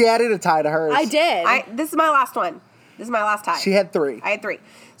many? She added a tie to hers. I did. This is my last one. This is my last tie. She had 3. I had 3.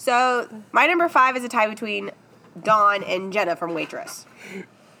 So my number 5 is a tie between Dawn and Jenna from Waitress.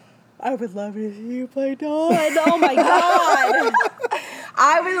 I would love it if you played Dawn. Oh my god.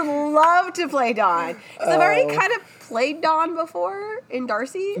 I would love to play Dawn. Because I've already kind of played Dawn before in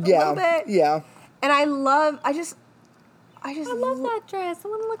Darcy a little bit. Yeah. And I just I love that dress. The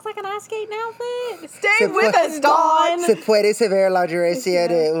one that looks like an ice skating outfit. Stay with us, Dawn. Se puede saber la dirección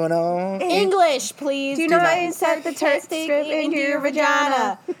de uno. English, please. Do not insert the turd strip into your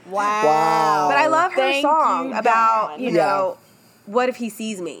vagina. Wow. But I love her Thank song you, about, Dawn. you know, what if he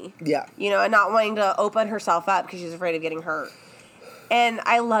sees me? Yeah. You know, and not wanting to open herself up because she's afraid of getting hurt. And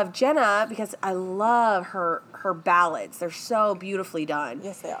I love Jenna because I love her ballads. They're so beautifully done.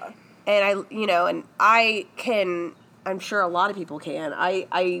 Yes, they are. And I'm sure a lot of people can.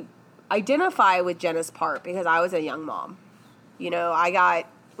 I identify with Jenna's part because I was a young mom. You know,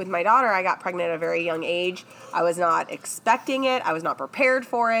 with my daughter, I got pregnant at a very young age. I was not expecting it. I was not prepared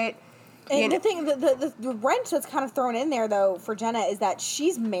for it. And the thing, the wrench that's kind of thrown in there, though, for Jenna is that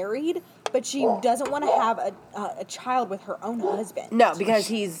she's married, but she doesn't want to have a child with her own husband. No, because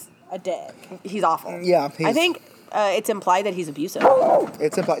he's A dick. awful. Yeah, I think it's implied that he's abusive.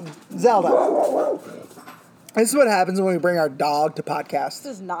 It's implied. Zelda. This is what happens when we bring our dog to podcasts.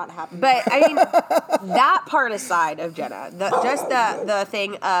 This does not happen. But I mean, that part aside of Jenna, the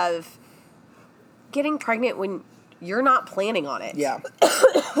thing of getting pregnant when you're not planning on it. Yeah.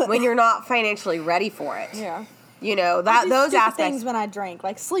 When you're not financially ready for it. Yeah. You know, I do those stupid aspects. things when I drink,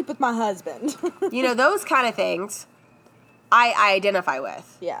 like sleep with my husband. You know, those kind of things I identify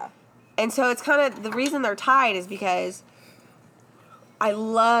with. Yeah. And so it's kind of the reason they're tied is because I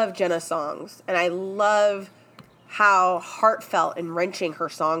love Jenna's songs and I love how heartfelt and wrenching her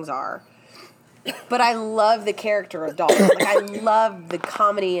songs are. But I love the character of Dawn. Like, I love the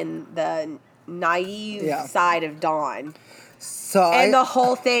comedy and the naive side of Dawn. So And the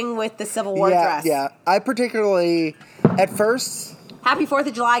whole thing with the Civil War dress. Yeah. I particularly, at first, Happy 4th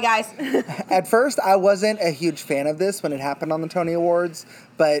of July, guys. I wasn't a huge fan of this when it happened on the Tony Awards,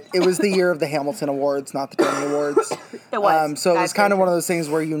 but it was the year of the Hamilton Awards, not the Tony Awards. It was. So it was kind of one of those things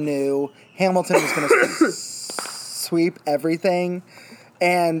where you knew Hamilton was going to sweep everything.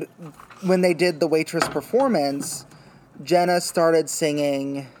 And when they did the Waitress performance, Jenna started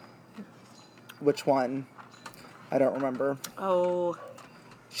singing, which one? I don't remember. Oh.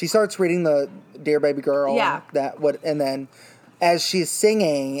 She starts reading the Dear Baby Girl. Yeah. And then as she's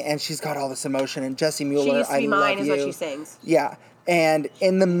singing and she's got all this emotion and Jessie Mueller, She used to be I mine love is you. what she sings. Yeah. And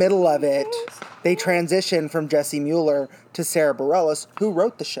in the middle of it, they transition from Jessie Mueller to Sarah Bareilles, who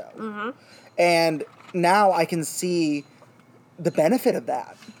wrote the show. Mm-hmm. And now I can see the benefit of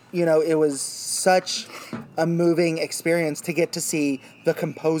that. You know, it was such a moving experience to get to see the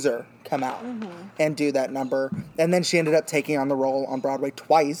composer come out and do that number. And then she ended up taking on the role on Broadway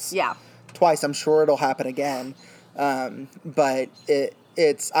twice. Yeah. Twice. I'm sure it'll happen again. But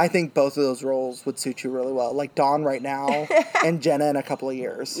it's I think both of those roles would suit you really well. Like Dawn right now and Jenna in a couple of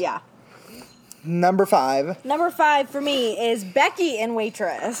years. Yeah. Number 5. Number 5 for me is Becky in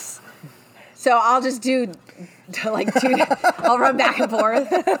Waitress. So I'll just do like 2. I'll run back and forth.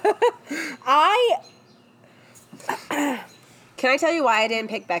 Can I tell you why I didn't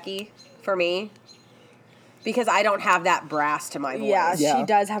pick Becky for me? Because I don't have that brass to my voice. Yeah, Yeah. she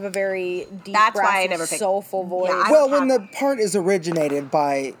does have a very deep, That's why I brassy, never picked- soulful voice. Yeah, I- Well, when the part is originated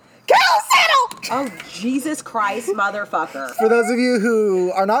by... Oh, Jesus Christ, motherfucker. For those of you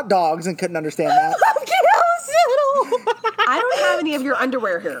who are not dogs and couldn't understand that, I don't have any of your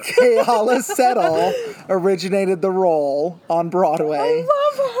underwear here. Keala Settle originated the role on Broadway. I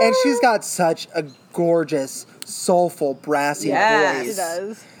love her. And she's got such a gorgeous, soulful, brassy Yes. voice. She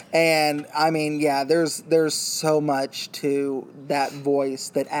does. And I mean, yeah, there's so much to that voice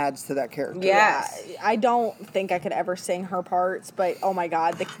that adds to that character. Yes. Yeah, I don't think I could ever sing her parts, but oh my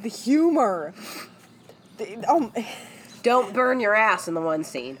god, the humor. Don't burn your ass in the one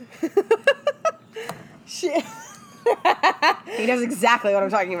scene. She He knows exactly what I'm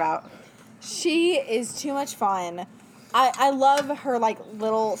talking about. She is too much fun. I love her like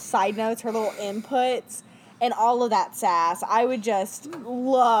little side notes, her little inputs, and all of that sass. I would just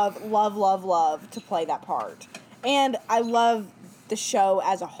love to play that part. And I love the show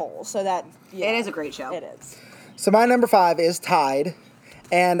as a whole. So that It is a great show. It is. So my number 5 is Tide,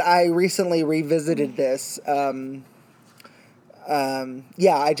 and I recently revisited this. I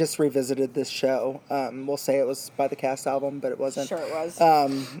just revisited this show. We'll say it was by the Cast album, but it wasn't. Sure it was.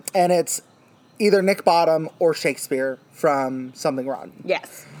 And it's either Nick Bottom or Shakespeare from Something Rotten.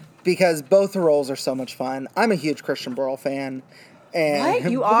 Yes. Because both the roles are so much fun. I'm a huge Christian Bale fan. And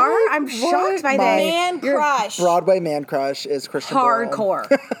What? You are? I'm shocked by My this. Man crush. Broadway man crush is Christian Bale. Hardcore.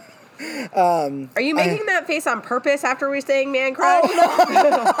 Are you making that face on purpose after we saying man crush?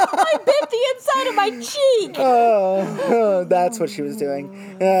 I bit the inside of my cheek. Oh, that's what she was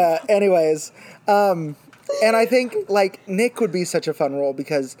doing. Anyways, and I think like Nick would be such a fun role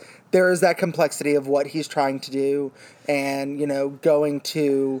because there is that complexity of what he's trying to do, and going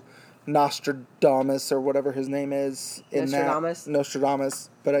to Nostradamus or whatever his name is in Nostradamus.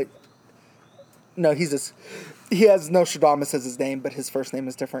 But he has Nostradamus as his name, but his first name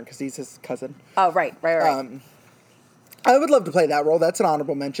is different because he's his cousin. Oh, right. I would love to play that role. That's an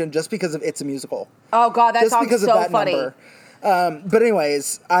honorable mention just because of It's a Musical. Oh, God, that song's so funny. Number. But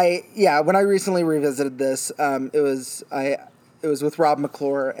anyways, when I recently revisited this, it was with Rob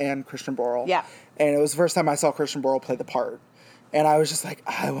McClure and Christian Borle. Yeah. And it was the first time I saw Christian Borle play the part. And I was just like,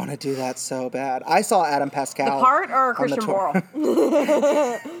 I want to do that so bad. I saw Adam Pascal. The part or Christian Borle?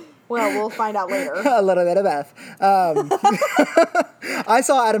 Well, we'll find out later. A little bit of both. I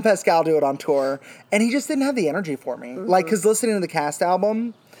saw Adam Pascal do it on tour, and he just didn't have the energy for me. Mm-hmm. Like, because listening to the Cast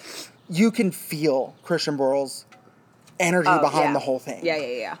album, you can feel Christian Borle's energy behind the whole thing.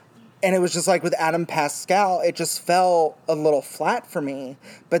 Yeah. And it was just like with Adam Pascal, it just fell a little flat for me.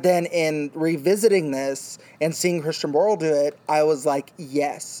 But then in revisiting this and seeing Christian Borle do it, I was like,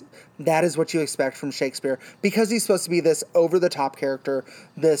 yes, that is what you expect from Shakespeare. Because he's supposed to be this over-the-top character,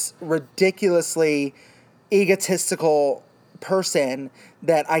 this ridiculously egotistical person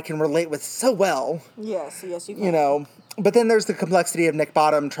that I can relate with so well. Yes, you can. But then there's the complexity of Nick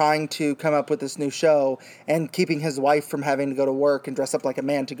Bottom trying to come up with this new show and keeping his wife from having to go to work and dress up like a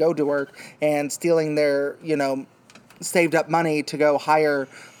man to go to work and stealing their, saved up money to go hire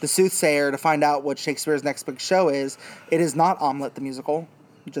the soothsayer to find out what Shakespeare's next big show is. It is not Omelette the Musical.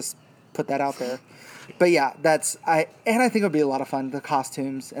 Just put that out there. But yeah, I think it would be a lot of fun, the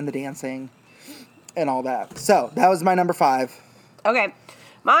costumes and the dancing and all that. So that was my number 5. Okay.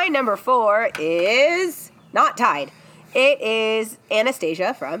 My number 4 is not Tide. It is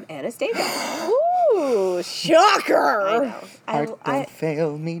Anastasia from Anastasia. Ooh, shocker! I know. Heart don't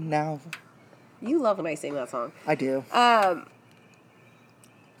fail me now. You love when I sing that song. I do. I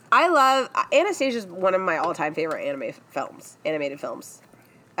love Anastasia's one of my all-time favorite animated films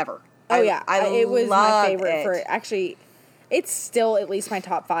ever. It was my favorite it. actually. It's still at least my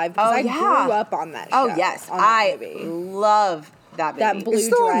top 5 because I grew up on that show. Oh yes, I love that movie. That blue It's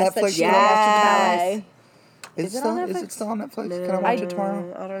still on dress that Netflix. she wore to the ballet. Is it still on Netflix? No, Can I watch it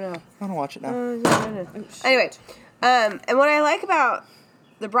tomorrow? I don't know. I want to watch it now. Anyway, and what I like about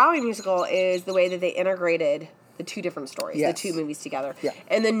the Broadway musical is the way that they integrated the two different stories, Yes. the two movies together. Yeah.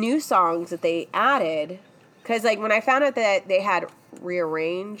 And the new songs that they added, because like when I found out that they had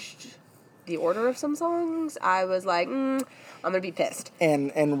rearranged the order of some songs, I was like, I'm going to be pissed.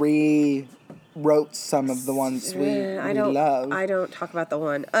 And rewrote some of the ones we love. I don't talk about the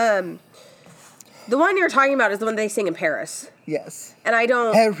one. The one you're talking about is the one they sing in Paris. Yes. And I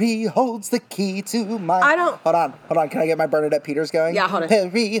don't... Harry holds the key to my... I don't... Hold on. Can I get my Bernadette Peters going? Yeah, hold on.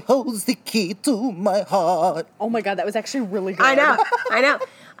 Harry holds the key to my heart. Oh my god, that was actually really good. I know.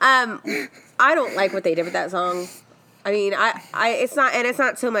 I don't like what they did with that song. I mean, it's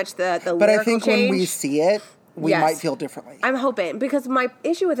not so much the lyrical But I think change. when we see it, we Yes. might feel differently. I'm hoping, because my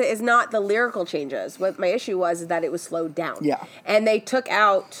issue with it is not the lyrical changes. What my issue was is that it was slowed down. Yeah. And they took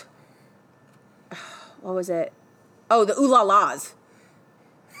out... What was it? Oh, the ooh la las.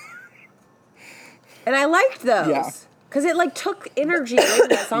 And I liked those. Yeah. Because it like took energy away from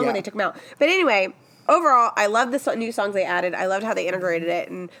that song when they took them out. But anyway, overall, I love the new songs they added. I loved how they integrated it,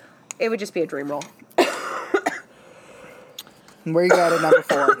 and it would just be a dream roll. Where you got at number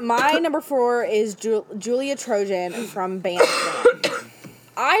 4? My number 4 is Julia Trojan from Bandstand.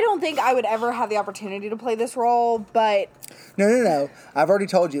 I don't think I would ever have the opportunity to play this role, but No. I've already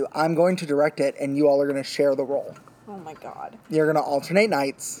told you. I'm going to direct it, and you all are going to share the role. oh my god. You're going to alternate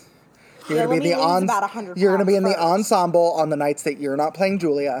nights. You're Yeah, going to be let in me the lose about 100 You're going to be in pounds the first. ensemble on the nights that you're not playing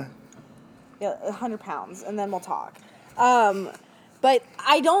Julia. Yeah, 100 pounds, and then we'll talk. But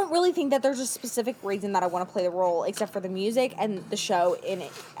I don't really think that there's a specific reason that I want to play the role, except for the music and the show in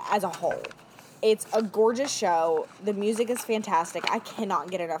it as a whole. It's a gorgeous show. The music is fantastic. I cannot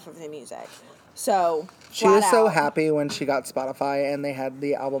get enough of the music. So She was flat so out. happy when she got Spotify and they had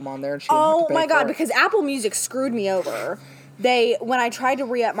the album on there, and she didn't have Oh to pay my for god! it. Because Apple Music screwed me over. When I tried to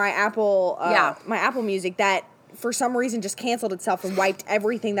re-up my Apple, my Apple Music, that for some reason just canceled itself and wiped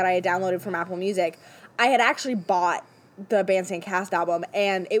everything that I had downloaded from Apple Music. I had actually bought the Bandstand Cast album,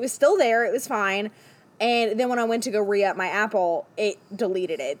 and it was still there. It was fine. And then when I went to go re-up my Apple, it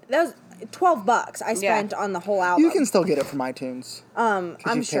deleted it. That was $12 I spent on the whole album. You can still get it from iTunes. 'cause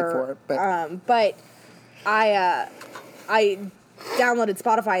I'm you paid sure. for it, but But I downloaded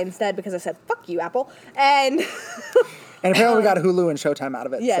Spotify instead because I said, fuck you, Apple. And and apparently we got Hulu and Showtime out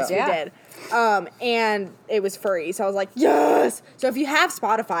of it. yes, so. we did. And it was free. So I was like, yes. So if you have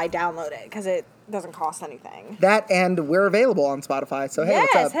Spotify, download it because it doesn't cost anything. That, and we're available on Spotify. So hey, Yes.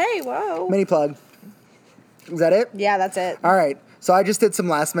 what's up? Hey, whoa. Mini plug. Is that it? Yeah, that's it. All right. So I just did some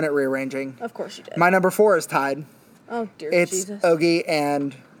last minute rearranging. Of course you did. My number 4 is tied. Oh, dear It's Jesus. Ogie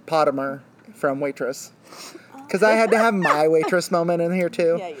and Potimer from Waitress. Because I had to have my Waitress moment in here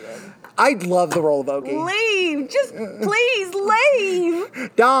too. Yeah, you did. I love the role of Ogie. Leave. Just please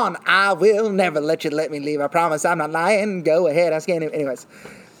leave. Dawn, I will never let you let me leave. I promise I'm not lying. Go ahead. I scan it. Anyways.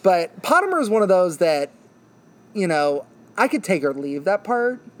 But Potimer is one of those that, you know, I could take or leave that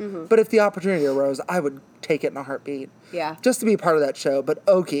part. Mm-hmm. But if the opportunity arose, I would take it in a heartbeat. Yeah. Just to be part of that show. But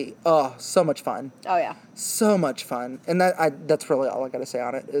Ogie, oh, so much fun. Oh yeah. So much fun. And that's really all I got to say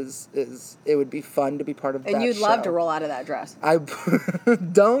on it is it would be fun to be part of that And you'd love show. to roll out of that dress. I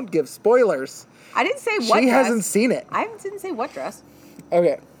don't give spoilers. I didn't say what She dress. hasn't seen it. I didn't say what dress.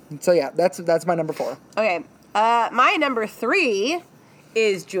 Okay. So yeah, that's my number 4. Okay. My number 3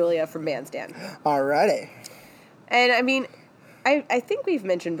 is Julia from Bandstand. Alrighty. And I mean, I think we've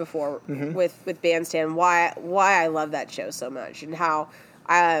mentioned before Mm-hmm. with Bandstand why I love that show so much and how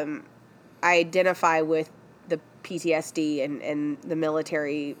I identify with the PTSD and the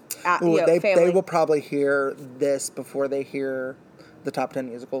military Ooh, family. they will probably hear this before they hear the top 10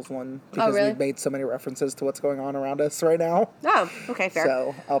 musicals one because really? we've made so many references to what's going on around us right now. Oh, okay, fair.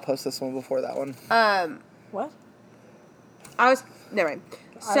 So I'll post this one before that one. What? Never mind.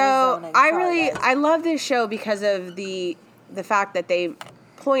 was So zoning. I Sorry, really guys. I love this show because of the fact that they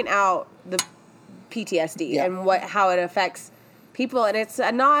point out the PTSD Yeah. and how it affects people, and it's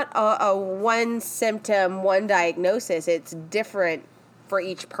not a one symptom, one diagnosis. It's different for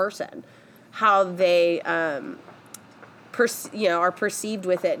each person, how they are perceived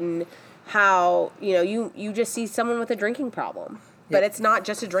with it, and how you just see someone with a drinking problem, but Yeah. it's not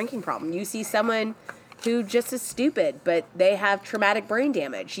just a drinking problem. You see someone who just is stupid, but they have traumatic brain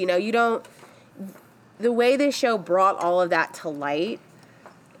damage. You don't. The way this show brought all of that to light,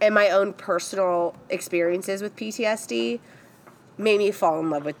 and my own personal experiences with PTSD, made me fall in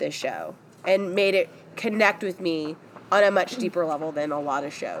love with this show and made it connect with me on a much deeper level than a lot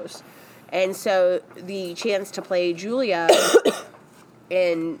of shows. And so the chance to play Julia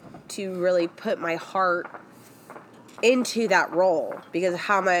and to really put my heart into that role because of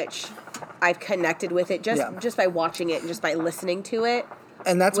how much I've connected with it just by watching it and just by listening to it.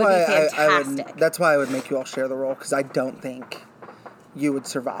 And that's would why be I would. fantastic. That's why I would make you all share the role because I don't think you would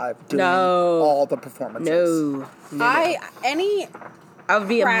survive doing No. all the performances. No. I would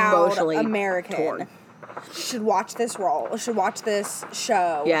be proud emotionally American torn. should watch this role, should watch this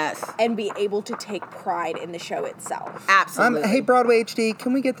show, Yes. and be able to take pride in the show itself. Absolutely. Hey Broadway HD,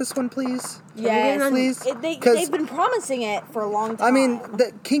 can we get this one, please? Yes, Please? they've been promising it for a long time. I mean,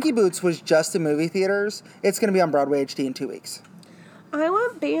 the Kinky Boots was just in movie theaters. It's going to be on Broadway HD in 2 weeks. I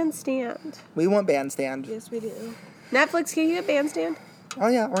want Bandstand. We want Bandstand. yes, we do. Netflix, can you get Bandstand, Oh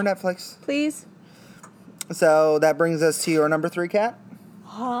yeah, or Netflix. please? So that brings us to your number 3, Kat.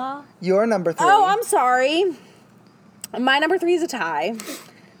 Huh? Your number 3. Oh, I'm sorry. My number 3 is a tie.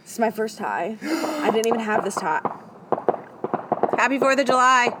 This is my first tie. I didn't even have this tie. Happy 4th of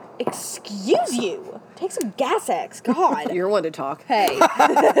July. Excuse you. Take some Gas X. God. You're one to talk. Hey.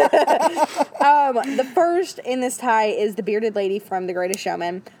 The first in this tie is the bearded lady from The Greatest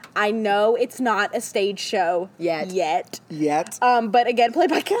Showman. I know it's not a stage show Yet. Yet. But again, played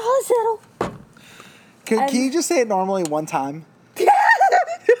by Carol Settle. Can you just say it normally one time?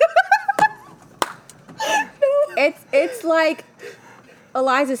 It's like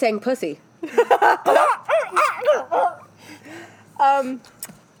Eliza saying pussy.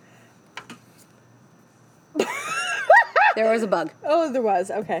 There was a bug. Oh, there was.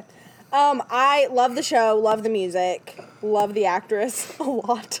 Okay. I love the show, love the music, love the actress a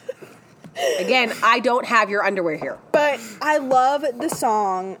lot. Again, I don't have your underwear here. But I love the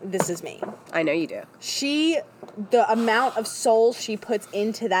song This Is Me. I know you do. The amount of soul she puts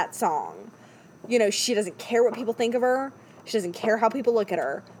into that song. You know, she doesn't care what people think of her. She doesn't care how people look at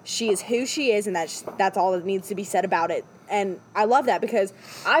her. She is who she is, and that's all that needs to be said about it. And I love that because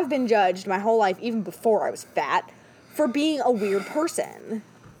I've been judged my whole life, even before I was fat, for being a weird person.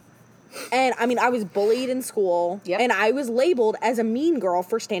 And, I mean, I was bullied in school, and I was labeled as a mean girl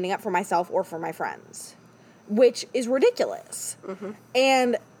for standing up for myself or for my friends, which is ridiculous. Mm-hmm.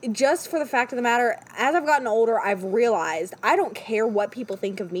 And just for the fact of the matter, as I've gotten older, I've realized I don't care what people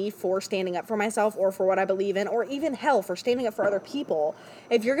think of me for standing up for myself or for what I believe in, or even, hell, for standing up for other people.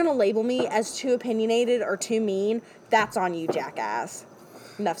 If you're going to label me as too opinionated or too mean, that's on you, jackass.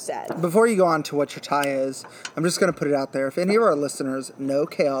 Enough said. Before you go on to what your tie is, I'm just going to put it out there. If any of our listeners know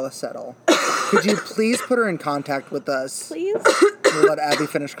Kayla Settle, could you please put her in contact with us? Please? We'll let Abby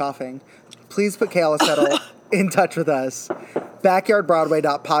finish coughing. Please put Kayla Settle in touch with us.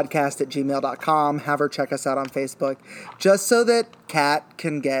 backyardbroadway.podcast@gmail.com. Have her check us out on Facebook. Just so that Kat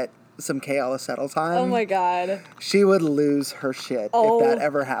can get some Kayla Settle time. Oh my God. She would lose her shit if that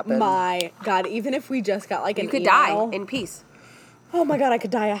ever happened. My God. Even if we just got like an You could email. die in peace. Oh my God, I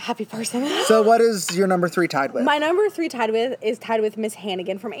could die a happy person. So what is your number 3 tied with? My number 3 tied with Miss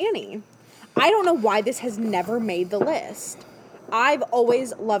Hannigan from Annie. I don't know why this has never made the list. I've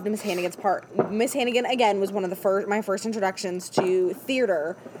always loved Miss Hannigan's part. Miss Hannigan, again, was one of my first introductions to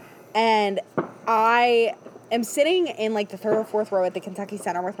theater. And I am sitting in like the 3rd or 4th row at the Kentucky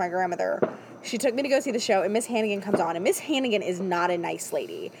Center with my grandmother. She took me to go see the show, and Miss Hannigan comes on. And Miss Hannigan is not a nice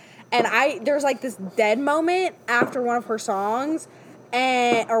lady. And there's like this dead moment after one of her songs,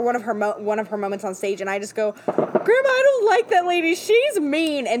 or one of her moments on stage, and I just go, Grandma, I don't like that lady. She's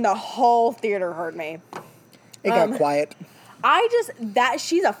mean, and the whole theater heard me. It got quiet.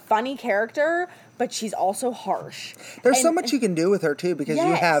 She's a funny character, but she's also harsh. There's so much you can do with her too, because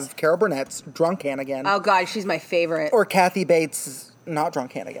you have Carol Burnett's Drunk Hannigan, Oh God, she's my favorite. or Kathy Bates' Not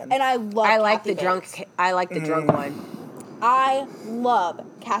Drunk Hannigan. And I like the Bates. drunk. I like the drunk one. I love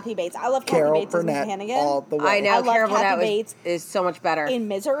Kathy Bates. I love Carol Kathy Bates as Miss Burnett Hannigan. all the way. I know. I love Carol Kathy Burnett Bates is so much better. in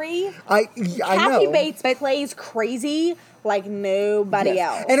Misery. I Kathy know. Bates plays crazy like nobody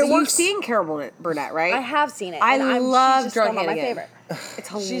else. And it You've works. seen Carol Burnett, right? I have seen it. I and love she's just Drunk still not my Hannigan. favorite. It's She's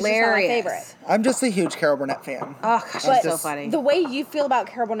just hilarious. not my favorite. I'm just a huge Carol Burnett fan. Oh, gosh, But she's so funny. the way you feel about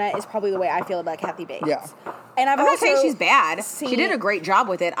Carol Burnett is probably the way I feel about Kathy Bates. Yeah. And I'm not saying she's bad. seen- She did a great job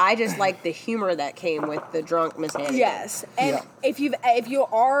with it. I just like the humor that came with the drunk Miss Hannigan. Yes, and if you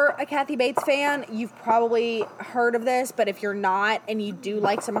are a Kathy Bates fan, you've probably heard of this. But if you're not, and you do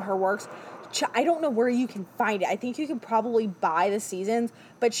like some of her works, I don't know where you can find it. I think you can probably buy the seasons.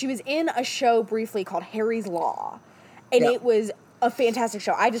 But she was in a show briefly called Harry's Law, and it was a fantastic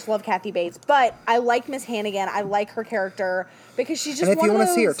show. I just love Kathy Bates, but I like Miss Hannigan. I like her character because she's just. And if you want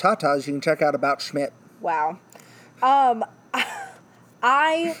to see her tatas, you can check out About Schmidt. Wow.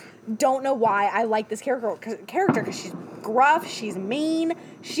 I don't know why I like this character because she's gruff, she's mean,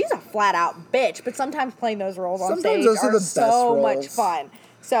 she's a flat out bitch. But sometimes playing those roles on Sometimes stage those are are the best so much roles. fun.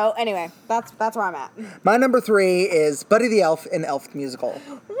 So anyway, that's where I'm at. My number 3 is Buddy the Elf in Elf the Musical.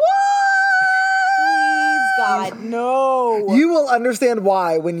 Please God, no. You will understand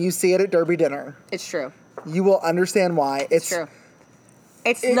why when you see it at Derby Dinner. It's true. You will understand why. It's true.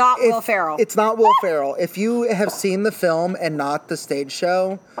 It's not Will Ferrell. It's not Will Ferrell. If you have seen the film and not the stage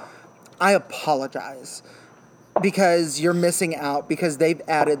show, I apologize. Because you're missing out, because they've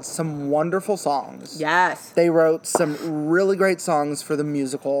added some wonderful songs. Yes. They wrote some really great songs for the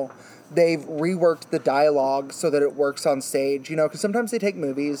musical. They've reworked the dialogue so that it works on stage, you know, because sometimes they take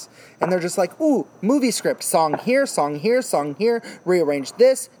movies and they're just like, ooh, movie script, song here, song here, song here, rearrange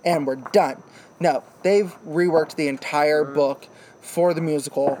this, and we're done. No, they've reworked the entire book for the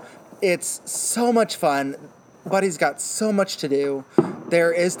musical. It's so much fun. Buddy's got so much to do.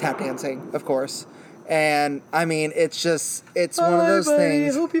 There is tap dancing, of course. And, I mean, it's one of those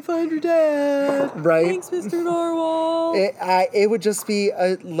things. Hope you find your dad. Right? Thanks, Mr. Narwhal. It would just be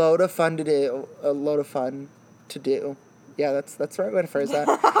a load of fun to do. Yeah, that's the right way to phrase that.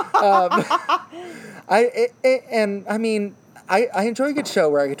 I mean, I enjoy a good show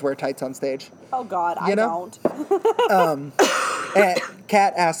where I get to wear tights on stage. Oh God, You I know? don't. And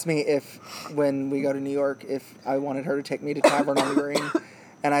Kat asked me when we go to New York, if I wanted her to take me to Tavern on the Green.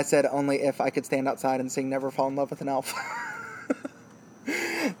 And I said only if I could stand outside and sing Never Fall in Love with an Elf.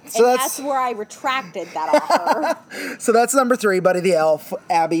 So and that's where I retracted that offer. So that's number 3, Buddy the Elf.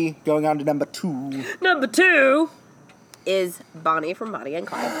 Abby, going on to number 2. Number 2 is Bonnie from Bonnie and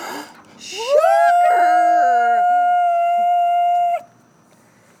Clyde. Shocker!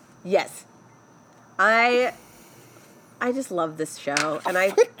 Yes. I just love this show,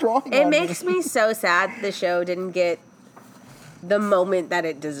 and drawing it on makes me so sad the show didn't get the moment that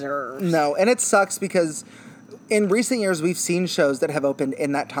it deserves. No, and it sucks because in recent years we've seen shows that have opened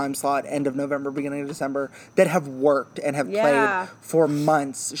in that time slot, end of November, beginning of December, that have worked and have Yeah. played for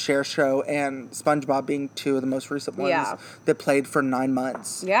months. Cher Show and SpongeBob being 2 of the most recent ones that played for 9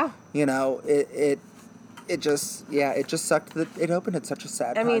 months. Yeah. You know, it just sucked that it opened at such a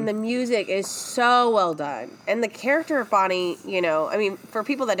sad time. I mean, the music is so well done. And the character of Bonnie, you know, I mean, for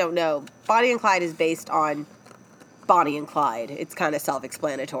people that don't know, Bonnie and Clyde is based on Bonnie and Clyde. It's kind of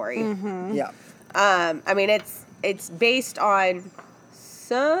self-explanatory. Mm-hmm. Yeah. I mean, it's based on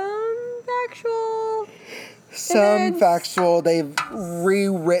some factual. They've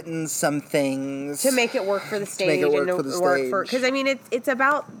rewritten some things to make it work for the stage because I mean it's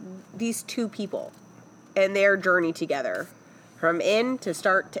about these 2 people and their journey together from end to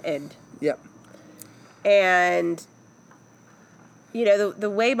start to end. Yep. And you know the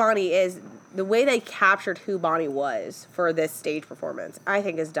way Bonnie is, the way they captured who Bonnie was for this stage performance, I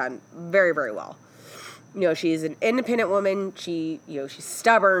think is done very, very well. You know, she's an independent woman. She's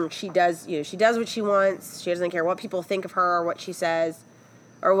stubborn. She does what she wants. She doesn't care what people think of her or what she says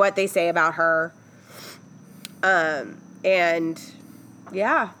or what they say about her. And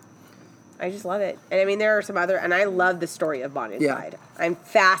yeah, I just love it. And I mean, there are some other, and I love the story of Bonnie and Clyde. I'm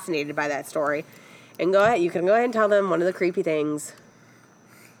fascinated by that story. And you can go ahead and tell them one of the creepy things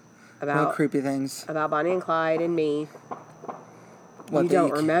about Bonnie and Clyde and me. What, you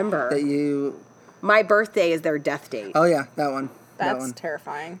don't remember. My birthday is their death date. Oh yeah, that one. That's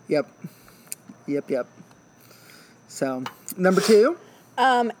terrifying. Yep. So, number 2?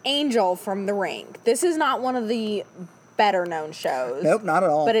 Angel from The Ring. This is not one of the better known shows. Nope, not at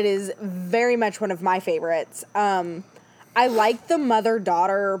all. But it is very much one of my favorites. I like the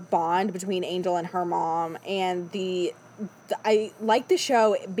mother-daughter bond between Angel and her mom, and I like the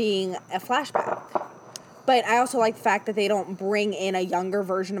show being a flashback. But I also like the fact that they don't bring in a younger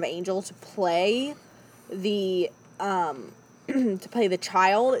version of Angel to play the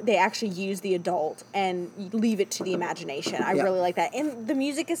child. They actually use the adult and leave it to the imagination. I really like that. And the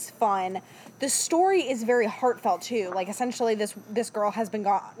music is fun. The story is very heartfelt too. Like essentially this girl has been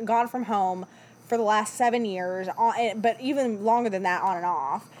gone from home for the last 7 years, but even longer than that, on and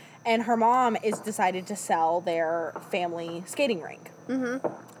off. And her mom is decided to sell their family skating rink. Mm-hmm.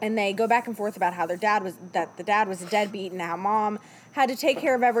 And they go back and forth about how the dad was a deadbeat, and how mom had to take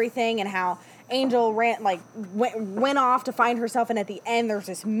care of everything, and how Angel went off to find herself. And at the end, there's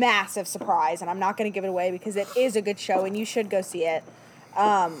this massive surprise, and I'm not going to give it away because it is a good show, and you should go see it.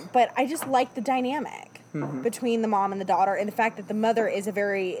 But I just like the dynamic between the mom and the daughter, and the fact that the mother is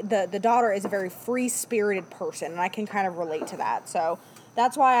the daughter is a very free-spirited person, and I can kind of relate to that. So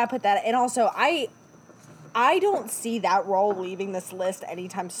that's why I put that. And also, I don't see that role leaving this list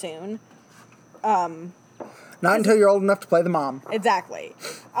anytime soon. Not until you're old enough to play the mom. Exactly.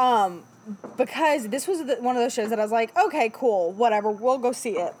 Because this was one of those shows that I was like, okay, cool, whatever, we'll go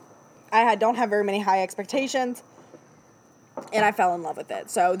see it. I don't have very many high expectations, and I fell in love with it.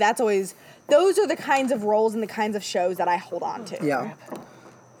 So those are the kinds of roles and the kinds of shows that I hold on to.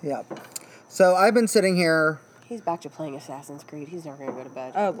 Yeah. So I've been sitting here. He's back to playing Assassin's Creed. He's never going to go to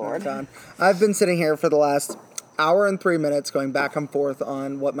bed. Oh, Lord. I've been sitting here for the last hour and 3 minutes going back and forth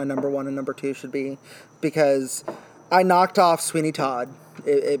on what my number 1 and number 2 should be, because I knocked off Sweeney Todd.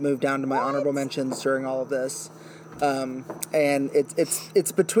 It moved down to my honorable mentions during all of this. And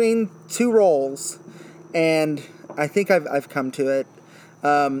it's between 2 roles, and I think I've come to it.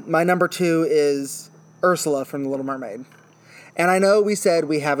 My number 2 is Ursula from The Little Mermaid. And I know we said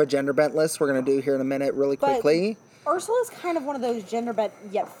we have a gender bent list we're going to do here in a minute really quickly. But Ursula's kind of one of those gender bent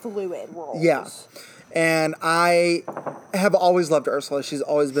yet fluid roles. Yeah. And I have always loved Ursula. She's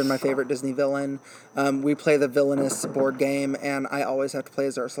always been my favorite Disney villain. We play the Villainous board game, and I always have to play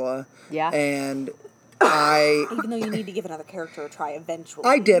as Ursula. Yeah. And even though you need to give another character a try eventually.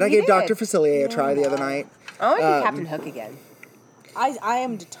 I did. I gave Dr. Facilier a try the other night. I want to be Captain Hook again. I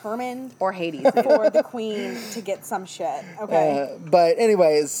am determined. Or Hades. For the queen to get some shit. Okay. But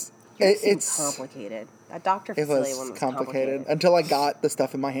anyways, it's complicated. That Dr. It Facilier one was was complicated until I got the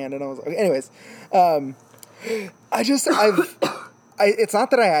stuff in my hand, and I was like, anyways, it's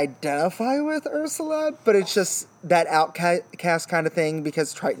not that I identify with Ursula, but it's just that outcast kind of thing,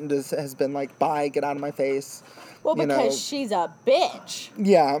 because Triton has been like, bye, get out of my face. Well, you because know, she's a bitch.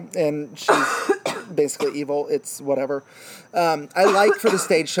 yeah, and she's basically evil. It's whatever. I like for the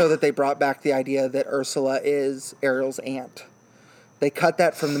stage show that they brought back the idea that Ursula is Ariel's aunt. They cut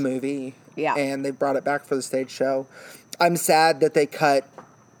that from the movie, Yeah. and they brought it back for the stage show. I'm sad that they cut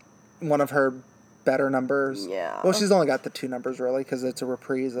one of her better numbers. Yeah. Well, she's only got the 2 numbers, really, because it's a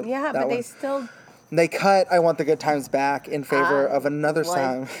reprise of Yeah, that but one. they still They cut I Want the Good Times Back in favor of another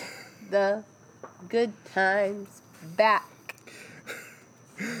want- song. the good times back.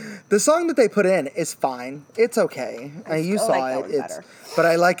 The song that they put in is fine. It's okay. You still saw like that it. one It's, better. but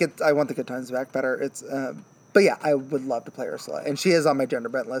I like it. I Want the Good Times Back better. It's, but yeah, I would love to play Ursula, and she is on my gender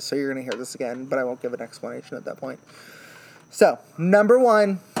bent list. So you're gonna hear this again, but I won't give an explanation at that point. So number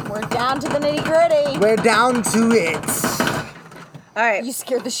 1, We're down to the nitty gritty. we're down to it. All right. You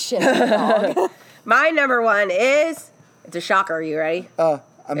scared the shit out of the dog. My number 1 is, it's a shocker. Are you ready? I'm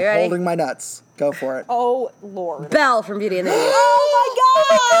You ready? holding my nuts. Go for it. Oh, Lord. Belle from Beauty and the Beast. Oh, my God.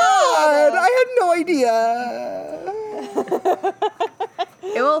 God, I had no idea.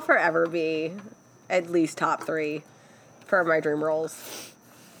 It will forever be at least top 3 for my dream roles.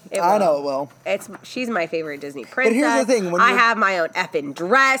 I know it will. She's my favorite Disney princess. here's the thing, when I you're- have my own effing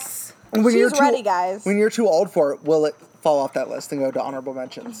dress. When She's you're too, ready, guys. When you're too old for it, will it fall off that list and go to honorable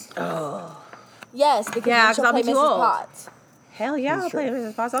mentions? Yes, because Yeah, then 'cause she'll I'll play be too Mrs. old. Potts. Hell yeah, That's I'll play true.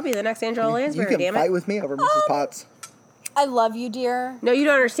 Mrs. Potts. I'll be the next Angela You Lansbury, can damn fight it. with me over Mrs. Potts. I love you, dear. No, you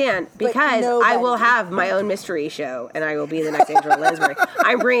don't understand. Because I will nobody. have my own mystery show, and I will be the next Angela Lansbury.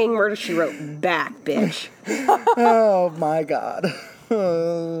 I'm bringing Murder, She Wrote back, bitch. Oh my God.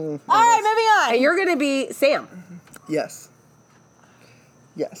 All right, moving on. And you're going to be Sam. Yes.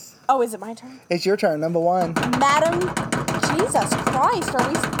 Yes. Oh, is it my turn? It's your turn, number 1. Madam, Jesus Christ, are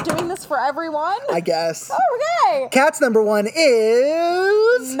we doing this for everyone? I guess. Okay. Cat's number 1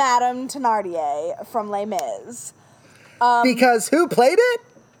 is Madame Thénardier from Les Mis. because who played it?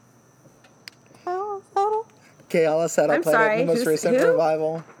 Oh, Kayla said I I'm played it sorry, in the most who's- recent who?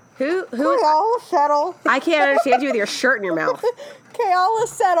 revival. Who? Kayala Settle. I can't understand you with your shirt in your mouth. Kayala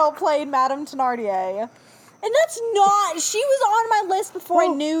Settle played Madame Thénardier. And that's not... She was on my list before I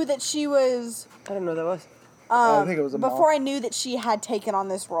knew that she was... I don't know who that was. I think it was a mall. Before I knew that she had taken on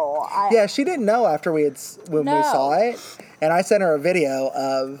this role. Yeah, she didn't know after when we No. saw it, and I sent her a video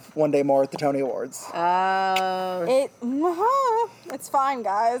of One Day More at the Tony Awards. It's fine,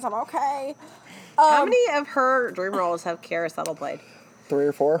 guys. I'm okay. How many of her dream roles have Kara Settle played? 3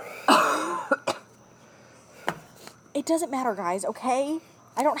 or 4. It doesn't matter, guys, okay?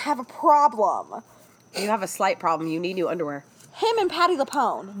 I don't have a problem. You have a slight problem. You need new underwear. Him and Patti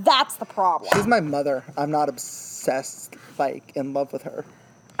LuPone. That's the problem. She's my mother. I'm not obsessed, in love with her.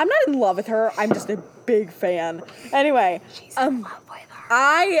 I'm not in love with her. I'm just a big fan. Anyway, She's in love with her.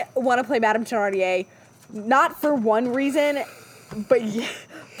 I want to play Madame Thénardier, not for one reason,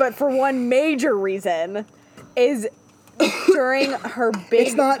 but for one major reason, is during her big...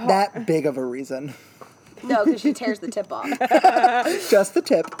 It's not that big of a reason. No, because she tears the tip off. Just the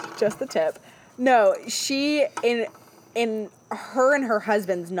tip. Just the tip. No, she, in her and her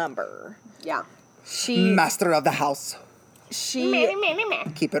husband's number, Yeah. she Master of the house.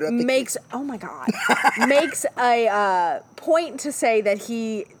 Keep Keep it at the makes oh my god makes a point to say that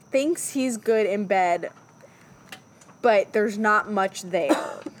he thinks he's good in bed, but there's not much there,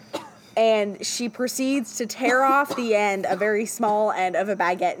 and she proceeds to tear off the end, a very small end of a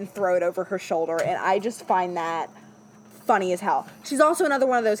baguette, and throw it over her shoulder, and I just find that funny as hell. She's also another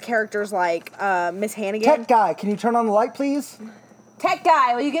one of those characters like Miss Hannigan. Tech guy, can you turn on the light, please? Tech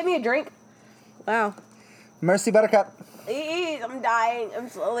guy, will you get me a drink? Wow. Mercy Buttercup. I'm dying. I'm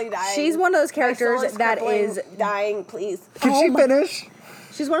slowly dying. She's one of those My soul characters that crippling. is dying. Please. Can she finish?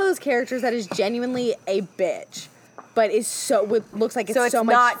 She's one of those characters that is genuinely a bitch, but is looks like it's So it's so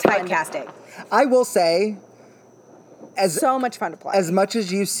much not fun. typecasting. I will say, So much fun to play. as much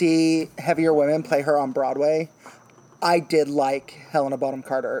as you see heavier women play her on Broadway, I did like Helena Bonham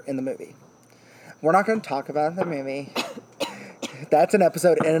Carter in the movie. We're not going to talk about the movie. That's an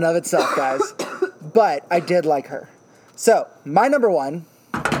episode in and of itself, guys. But I did like her. So, my number 1.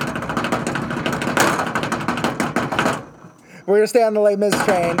 We're going to stay on the Les Mis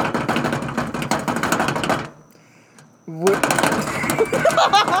train.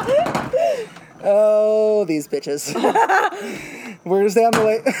 Oh, these bitches. We're going to stay on the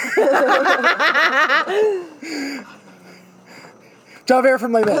Les... Javert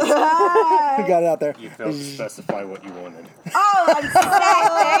from Les Mis. Got it out there. You failed to specify what you wanted. Oh, I'm so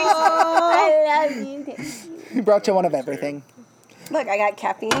I love you. He brought you one of everything. Look, I got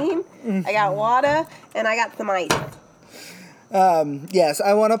caffeine, I got water, and I got Thermite. Yes,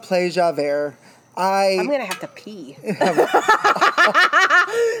 I want to play Javert. I'm gonna have to pee.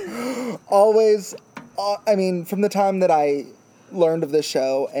 always, I mean, from the time that I learned of this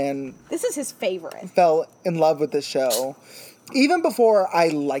show and This is his favorite. fell in love with this show, even before I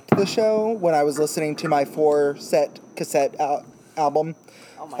liked the show, when I was listening to my 4-set cassette album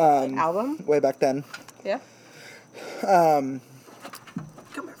Oh my god. Album? way back then, Yeah.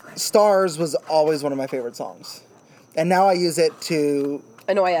 Stars was always one of my favorite songs. And now I use it to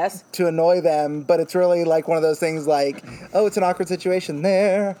Annoy us. annoy them, but it's really like one of those things like, oh, it's an awkward situation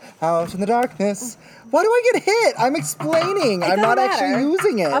there, out in the darkness. Why do I get hit? I'm explaining. I'm not doesn't actually matter.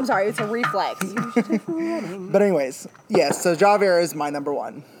 using it. I'm sorry, it's a reflex. But anyways, yes, so Javert is my number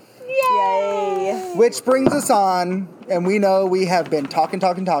one. Yay. Which brings us on, and we know we have been talking.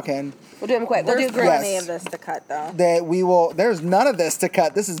 We'll do them quick. We'll There's do groups. plenty Yes. of this to cut, though. That we will, there's none of this to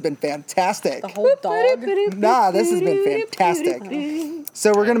cut. This has been fantastic. The whole dog. Nah, this has been fantastic.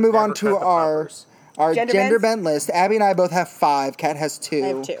 So we're going to move on to our Gender gender bends? bent list. Abby and I both have 5. Kat has 2. I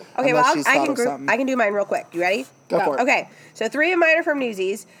have 2. Okay, Unless well, she's I thought can of group. something. I can do mine real quick. You ready? Go for it. Okay, so 3 of mine are from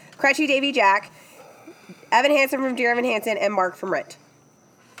Newsies: Crutchy, Davy, Jack, Evan Hansen from Dear Evan Hansen, and Mark from Rent.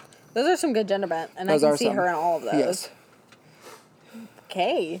 Those are some good gender bent, and Those I can are see some. her in all of those. Yes.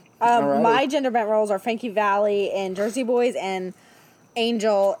 Okay. Alrighty. My gender bent roles are Frankie Valli in Jersey Boys and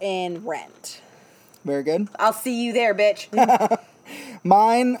Angel in Rent. Very good. I'll see you there, bitch.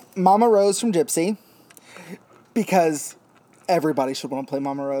 Mine, Mama Rose from Gypsy, because everybody should want to play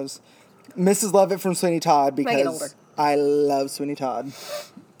Mama Rose. Mrs. Lovett from Sweeney Todd, Make it older. because I love Sweeney Todd.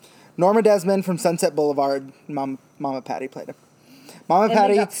 Norma Desmond from Sunset Boulevard, Mama Patty played it. Mama And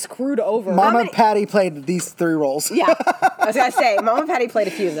Patty, they got screwed over. Mama Patty played these 3 roles. Yeah, I was gonna say, Mama Patty played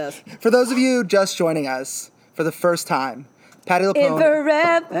a few of those. For those of you just joining us for the first time, Patty In LaPone.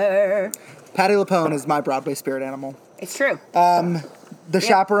 forever. Patty LaPone is my Broadway spirit animal. It's true. The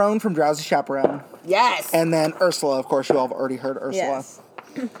chaperone from Drowsy Chaperone. Yes. And then Ursula, of course, you all have already heard Ursula. Yes.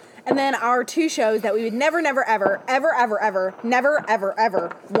 And then our 2 shows that we would never, ever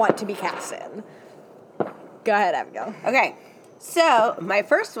want to be cast in. Go ahead, Abigail. Okay, so my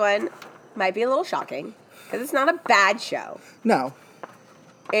first one might be a little shocking because it's not a bad show. No.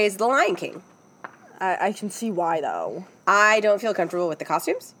 Is The Lion King. I can see why, though. I don't feel comfortable with the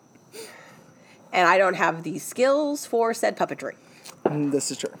costumes, and I don't have the skills for said puppetry. This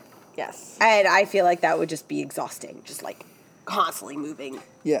is true. Yes. And I feel like that would just be exhausting, just like constantly moving.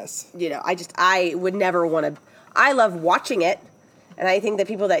 Yes. You know, I would never want to. I love watching it, and I think the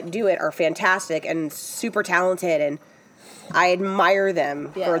people that do it are fantastic and super talented, and I admire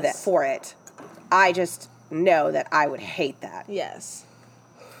them Yes. for it. I just know that I would hate that. Yes.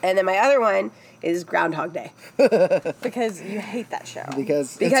 And then my other one is Groundhog Day Because you hate that show.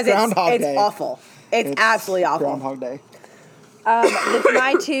 Because because it's Groundhog it's Day. awful. It's absolutely awful. Groundhog Day.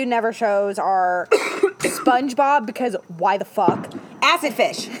 My 2 never shows are SpongeBob, because why the fuck? Acid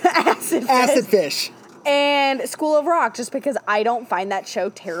Fish. Acid Fish. And School of Rock, just because I don't find that show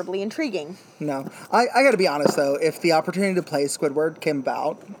terribly intriguing. No. I got to be honest, though. If the opportunity to play Squidward came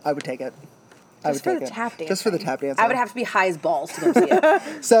about, I would take it. Just for the tap Just for the tap dancing. I would have to be high as balls to go see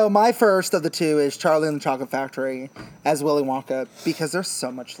it. So my first of the 2 is Charlie and the Chocolate Factory as Willy Wonka, because there's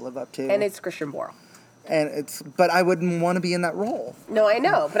so much to live up to. And it's Christian Borle. But I wouldn't want to be in that role. No, I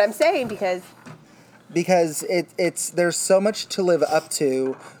know, but I'm saying because it's there's so much to live up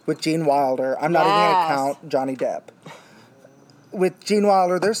to with Gene Wilder. I'm not even going Yes. to count Johnny Depp. With Gene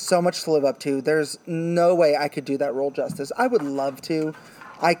Wilder, there's so much to live up to. There's no way I could do that role justice. I would love to.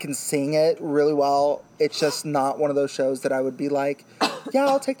 I can sing it really well. It's just not one of those shows that I would be like, yeah,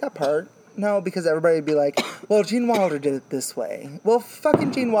 I'll take that part. No, because everybody would be like, well, Gene Wilder did it this way. Well,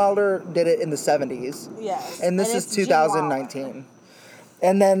 fucking Gene Wilder did it in the 70s. Yes. And this is it's Gene 2019.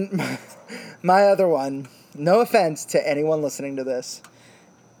 And then my other one, no offense to anyone listening to this,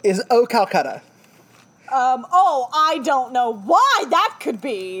 is Oh Calcutta. I don't know why that could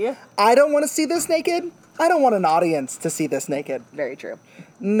be. I don't want to see this naked. I don't want an audience to see this naked. very true.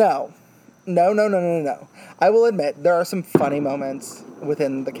 No. I will admit, there are some funny moments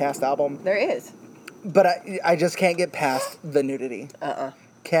within the cast album, There is. but I just can't get past the nudity.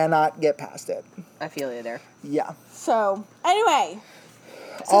 Cannot get past it. I feel you there. Yeah. So, anyway.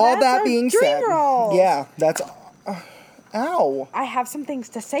 All that's that our being dream said, rolls. yeah, that's... ow. I have some things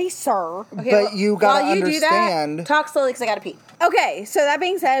to say, sir. But you gotta while you understand... do that, talk slowly because I gotta pee. Okay, so that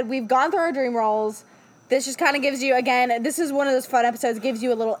being said, we've gone through our dream roles. This just kind of gives you, again, this is one of those fun episodes, gives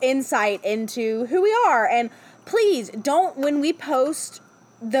you a little insight into who we are. And please, don't, when we post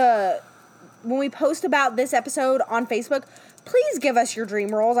about this episode on Facebook, please give us your dream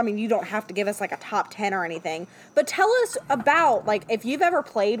roles. I mean, you don't have to give us like a top 10 or anything, but tell us about, like, if you've ever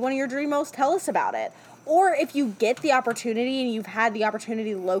played one of your dream roles, tell us about it. Or if you get the opportunity and you've had the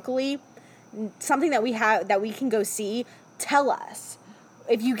opportunity locally, something that we have that we can go see, tell us.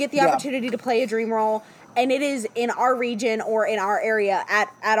 If you get the opportunity to play a dream role and it is in our region or in our area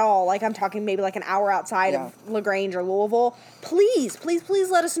at all, like I'm talking maybe like an hour outside of LaGrange or Louisville, please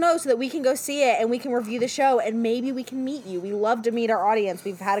let us know so that we can go see it and we can review the show and maybe we can meet you. We love to meet our audience.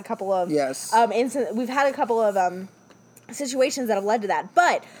 We've had a couple of situations that have led to that.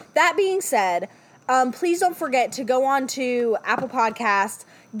 But that being said, please don't forget to go on to Apple Podcasts.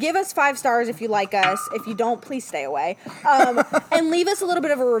 Give us 5 stars if you like us. If you don't, please stay away. And leave us a little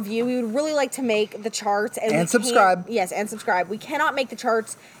bit of a review. We would really like to make the charts. And subscribe. Yes, and subscribe. We cannot make the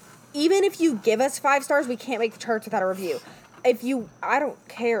charts. Even if you give us 5 stars, we can't make the charts without a review. I don't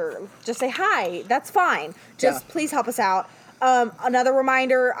care. Just say hi. That's fine. Just please help us out. Another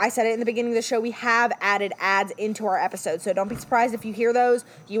reminder, I said it in the beginning of the show, we have added ads into our episodes, so don't be surprised if you hear those.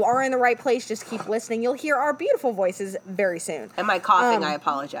 You are in the right place, just keep listening. You'll hear our beautiful voices very soon. And my coughing, I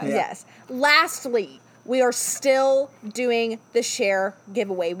apologize. Yes. Lastly, we are still doing the share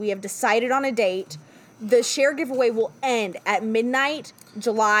giveaway. We have decided on a date. The share giveaway will end at midnight,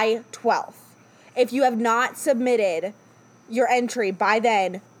 July 12th. If you have not submitted your entry by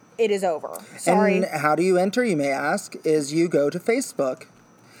then, it is over. Sorry. And how do you enter, you may ask, is you go to Facebook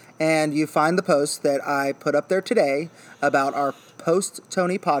and you find the post that I put up there today about our Post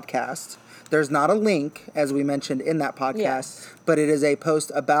Tony podcast. There's not a link, as we mentioned in that podcast, but it is a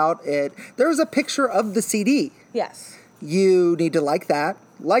post about it. There is a picture of the CD. Yes. You need to like that,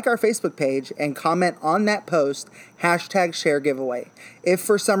 like our Facebook page, and comment on that post, #ShareGiveaway. If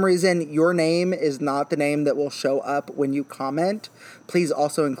for some reason your name is not the name that will show up when you comment, please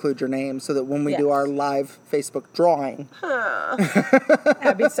also include your name so that when we do our live Facebook drawing.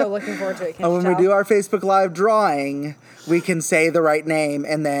 I'd be so looking forward to it. When we do our Facebook live drawing, we can say the right name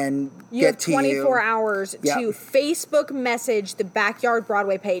and then you get have to 24 hours to Facebook message the Backyard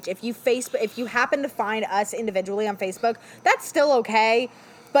Broadway page. If you happen to find us individually on Facebook, that's still okay,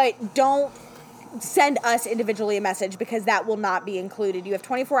 but don't send us individually a message because that will not be included. You have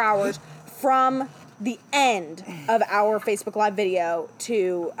 24 hours from the end of our Facebook Live video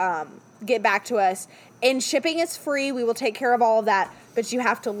to get back to us. And shipping is free. We will take care of all of that, but you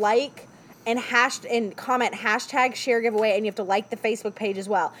have to like and comment #ShareGiveaway, and you have to like the Facebook page as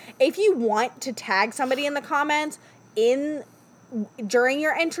well. If you want to tag somebody in the comments during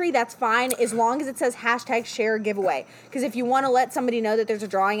your entry, that's fine, as long as it says #ShareGiveaway. Because if you want to let somebody know that there's a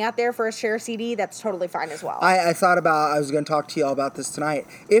drawing out there for a share CD, that's totally fine as well. I thought I was going to talk to y'all about this tonight.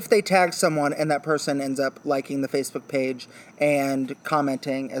 If they tag someone and that person ends up liking the Facebook page and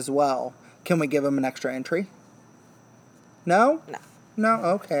commenting as well, can we give them an extra entry? No? No?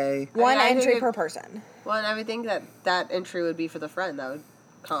 Okay. One entry per person. Well, and I would think that entry would be for the friend that would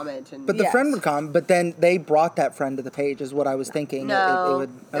comment. But the friend would comment, but then they brought that friend to the page is what I was thinking. No, it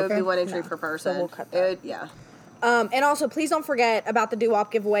would be one entry per person. So we'll cut that. And also, please don't forget about the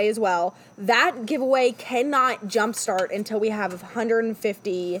doo-wop giveaway as well. That giveaway cannot jumpstart until we have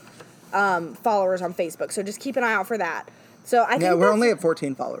 150 followers on Facebook. So just keep an eye out for that. So I think we're only at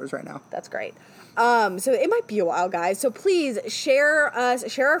 14 followers right now. That's great. So it might be a while, guys. So please share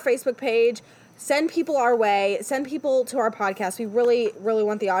our Facebook page. Send people our way. Send people to our podcast. We really, really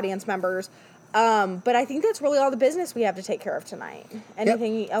want the audience members. But I think that's really all the business we have to take care of tonight.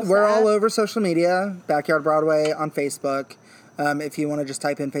 Anything else? We're all over social media. Backyard Broadway on Facebook. If you want to just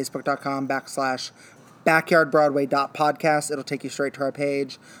type in facebook.com/backyardbroadway.podcast, it'll take you straight to our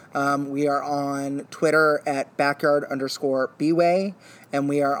page. We are on Twitter at backyard_bway, and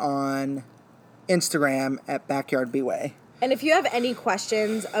we are on Instagram at backyardbway. And if you have any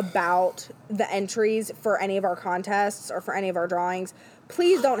questions about the entries for any of our contests or for any of our drawings,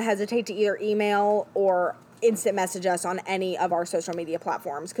 please don't hesitate to either email or instant message us on any of our social media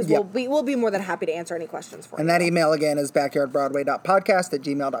platforms, because we'll be more than happy to answer any questions for you. And that email again is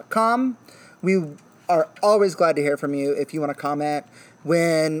backyardbroadway.podcast@gmail.com. We are always glad to hear from you. If you want to comment,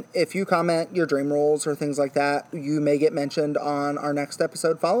 if you comment your dream roles or things like that, you may get mentioned on our next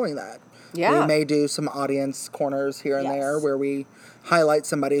episode following that. Yeah. We may do some audience corners here and there where we highlight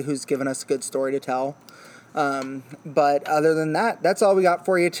somebody who's given us a good story to tell. But other than that, that's all we got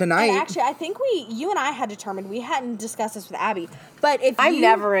for you tonight. And actually, I think you and I had determined, we hadn't discussed this with Abby, but if I'm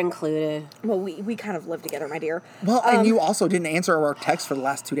never included. Well, we kind of live together, my dear. Well, and you also didn't answer our text for the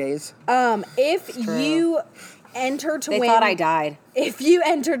last 2 days. If you enter to win... They thought I died. If you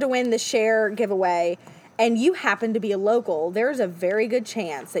enter to win the share giveaway and you happen to be a local, there's a very good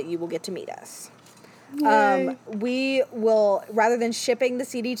chance that you will get to meet us. We will, rather than shipping the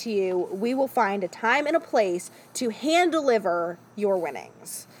CD to you, we will find a time and a place to hand deliver your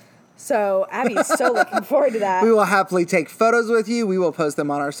winnings. So Abby's so looking forward to that. We will happily take photos with you. We will post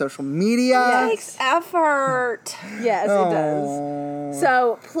them on our social media. Takes effort. Yes, it does.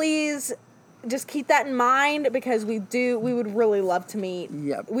 So please just keep that in mind because we would really love to meet.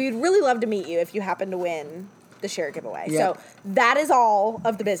 Yep. We would really love to meet you if you happen to win the share giveaway. Yep. So that is all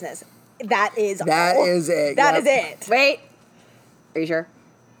of the business. That is all. That is it. That Yep. is it. Wait. Are you sure?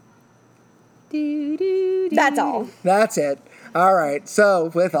 That's all. That's it. All right. So,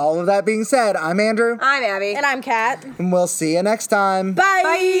 with all of that being said, I'm Andrew. I'm Abby. And I'm Kat. And we'll see you next time. Bye.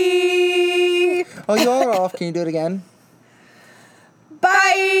 Bye. Oh, you all are off. Can you do it again?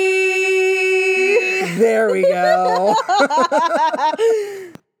 Bye. There we go.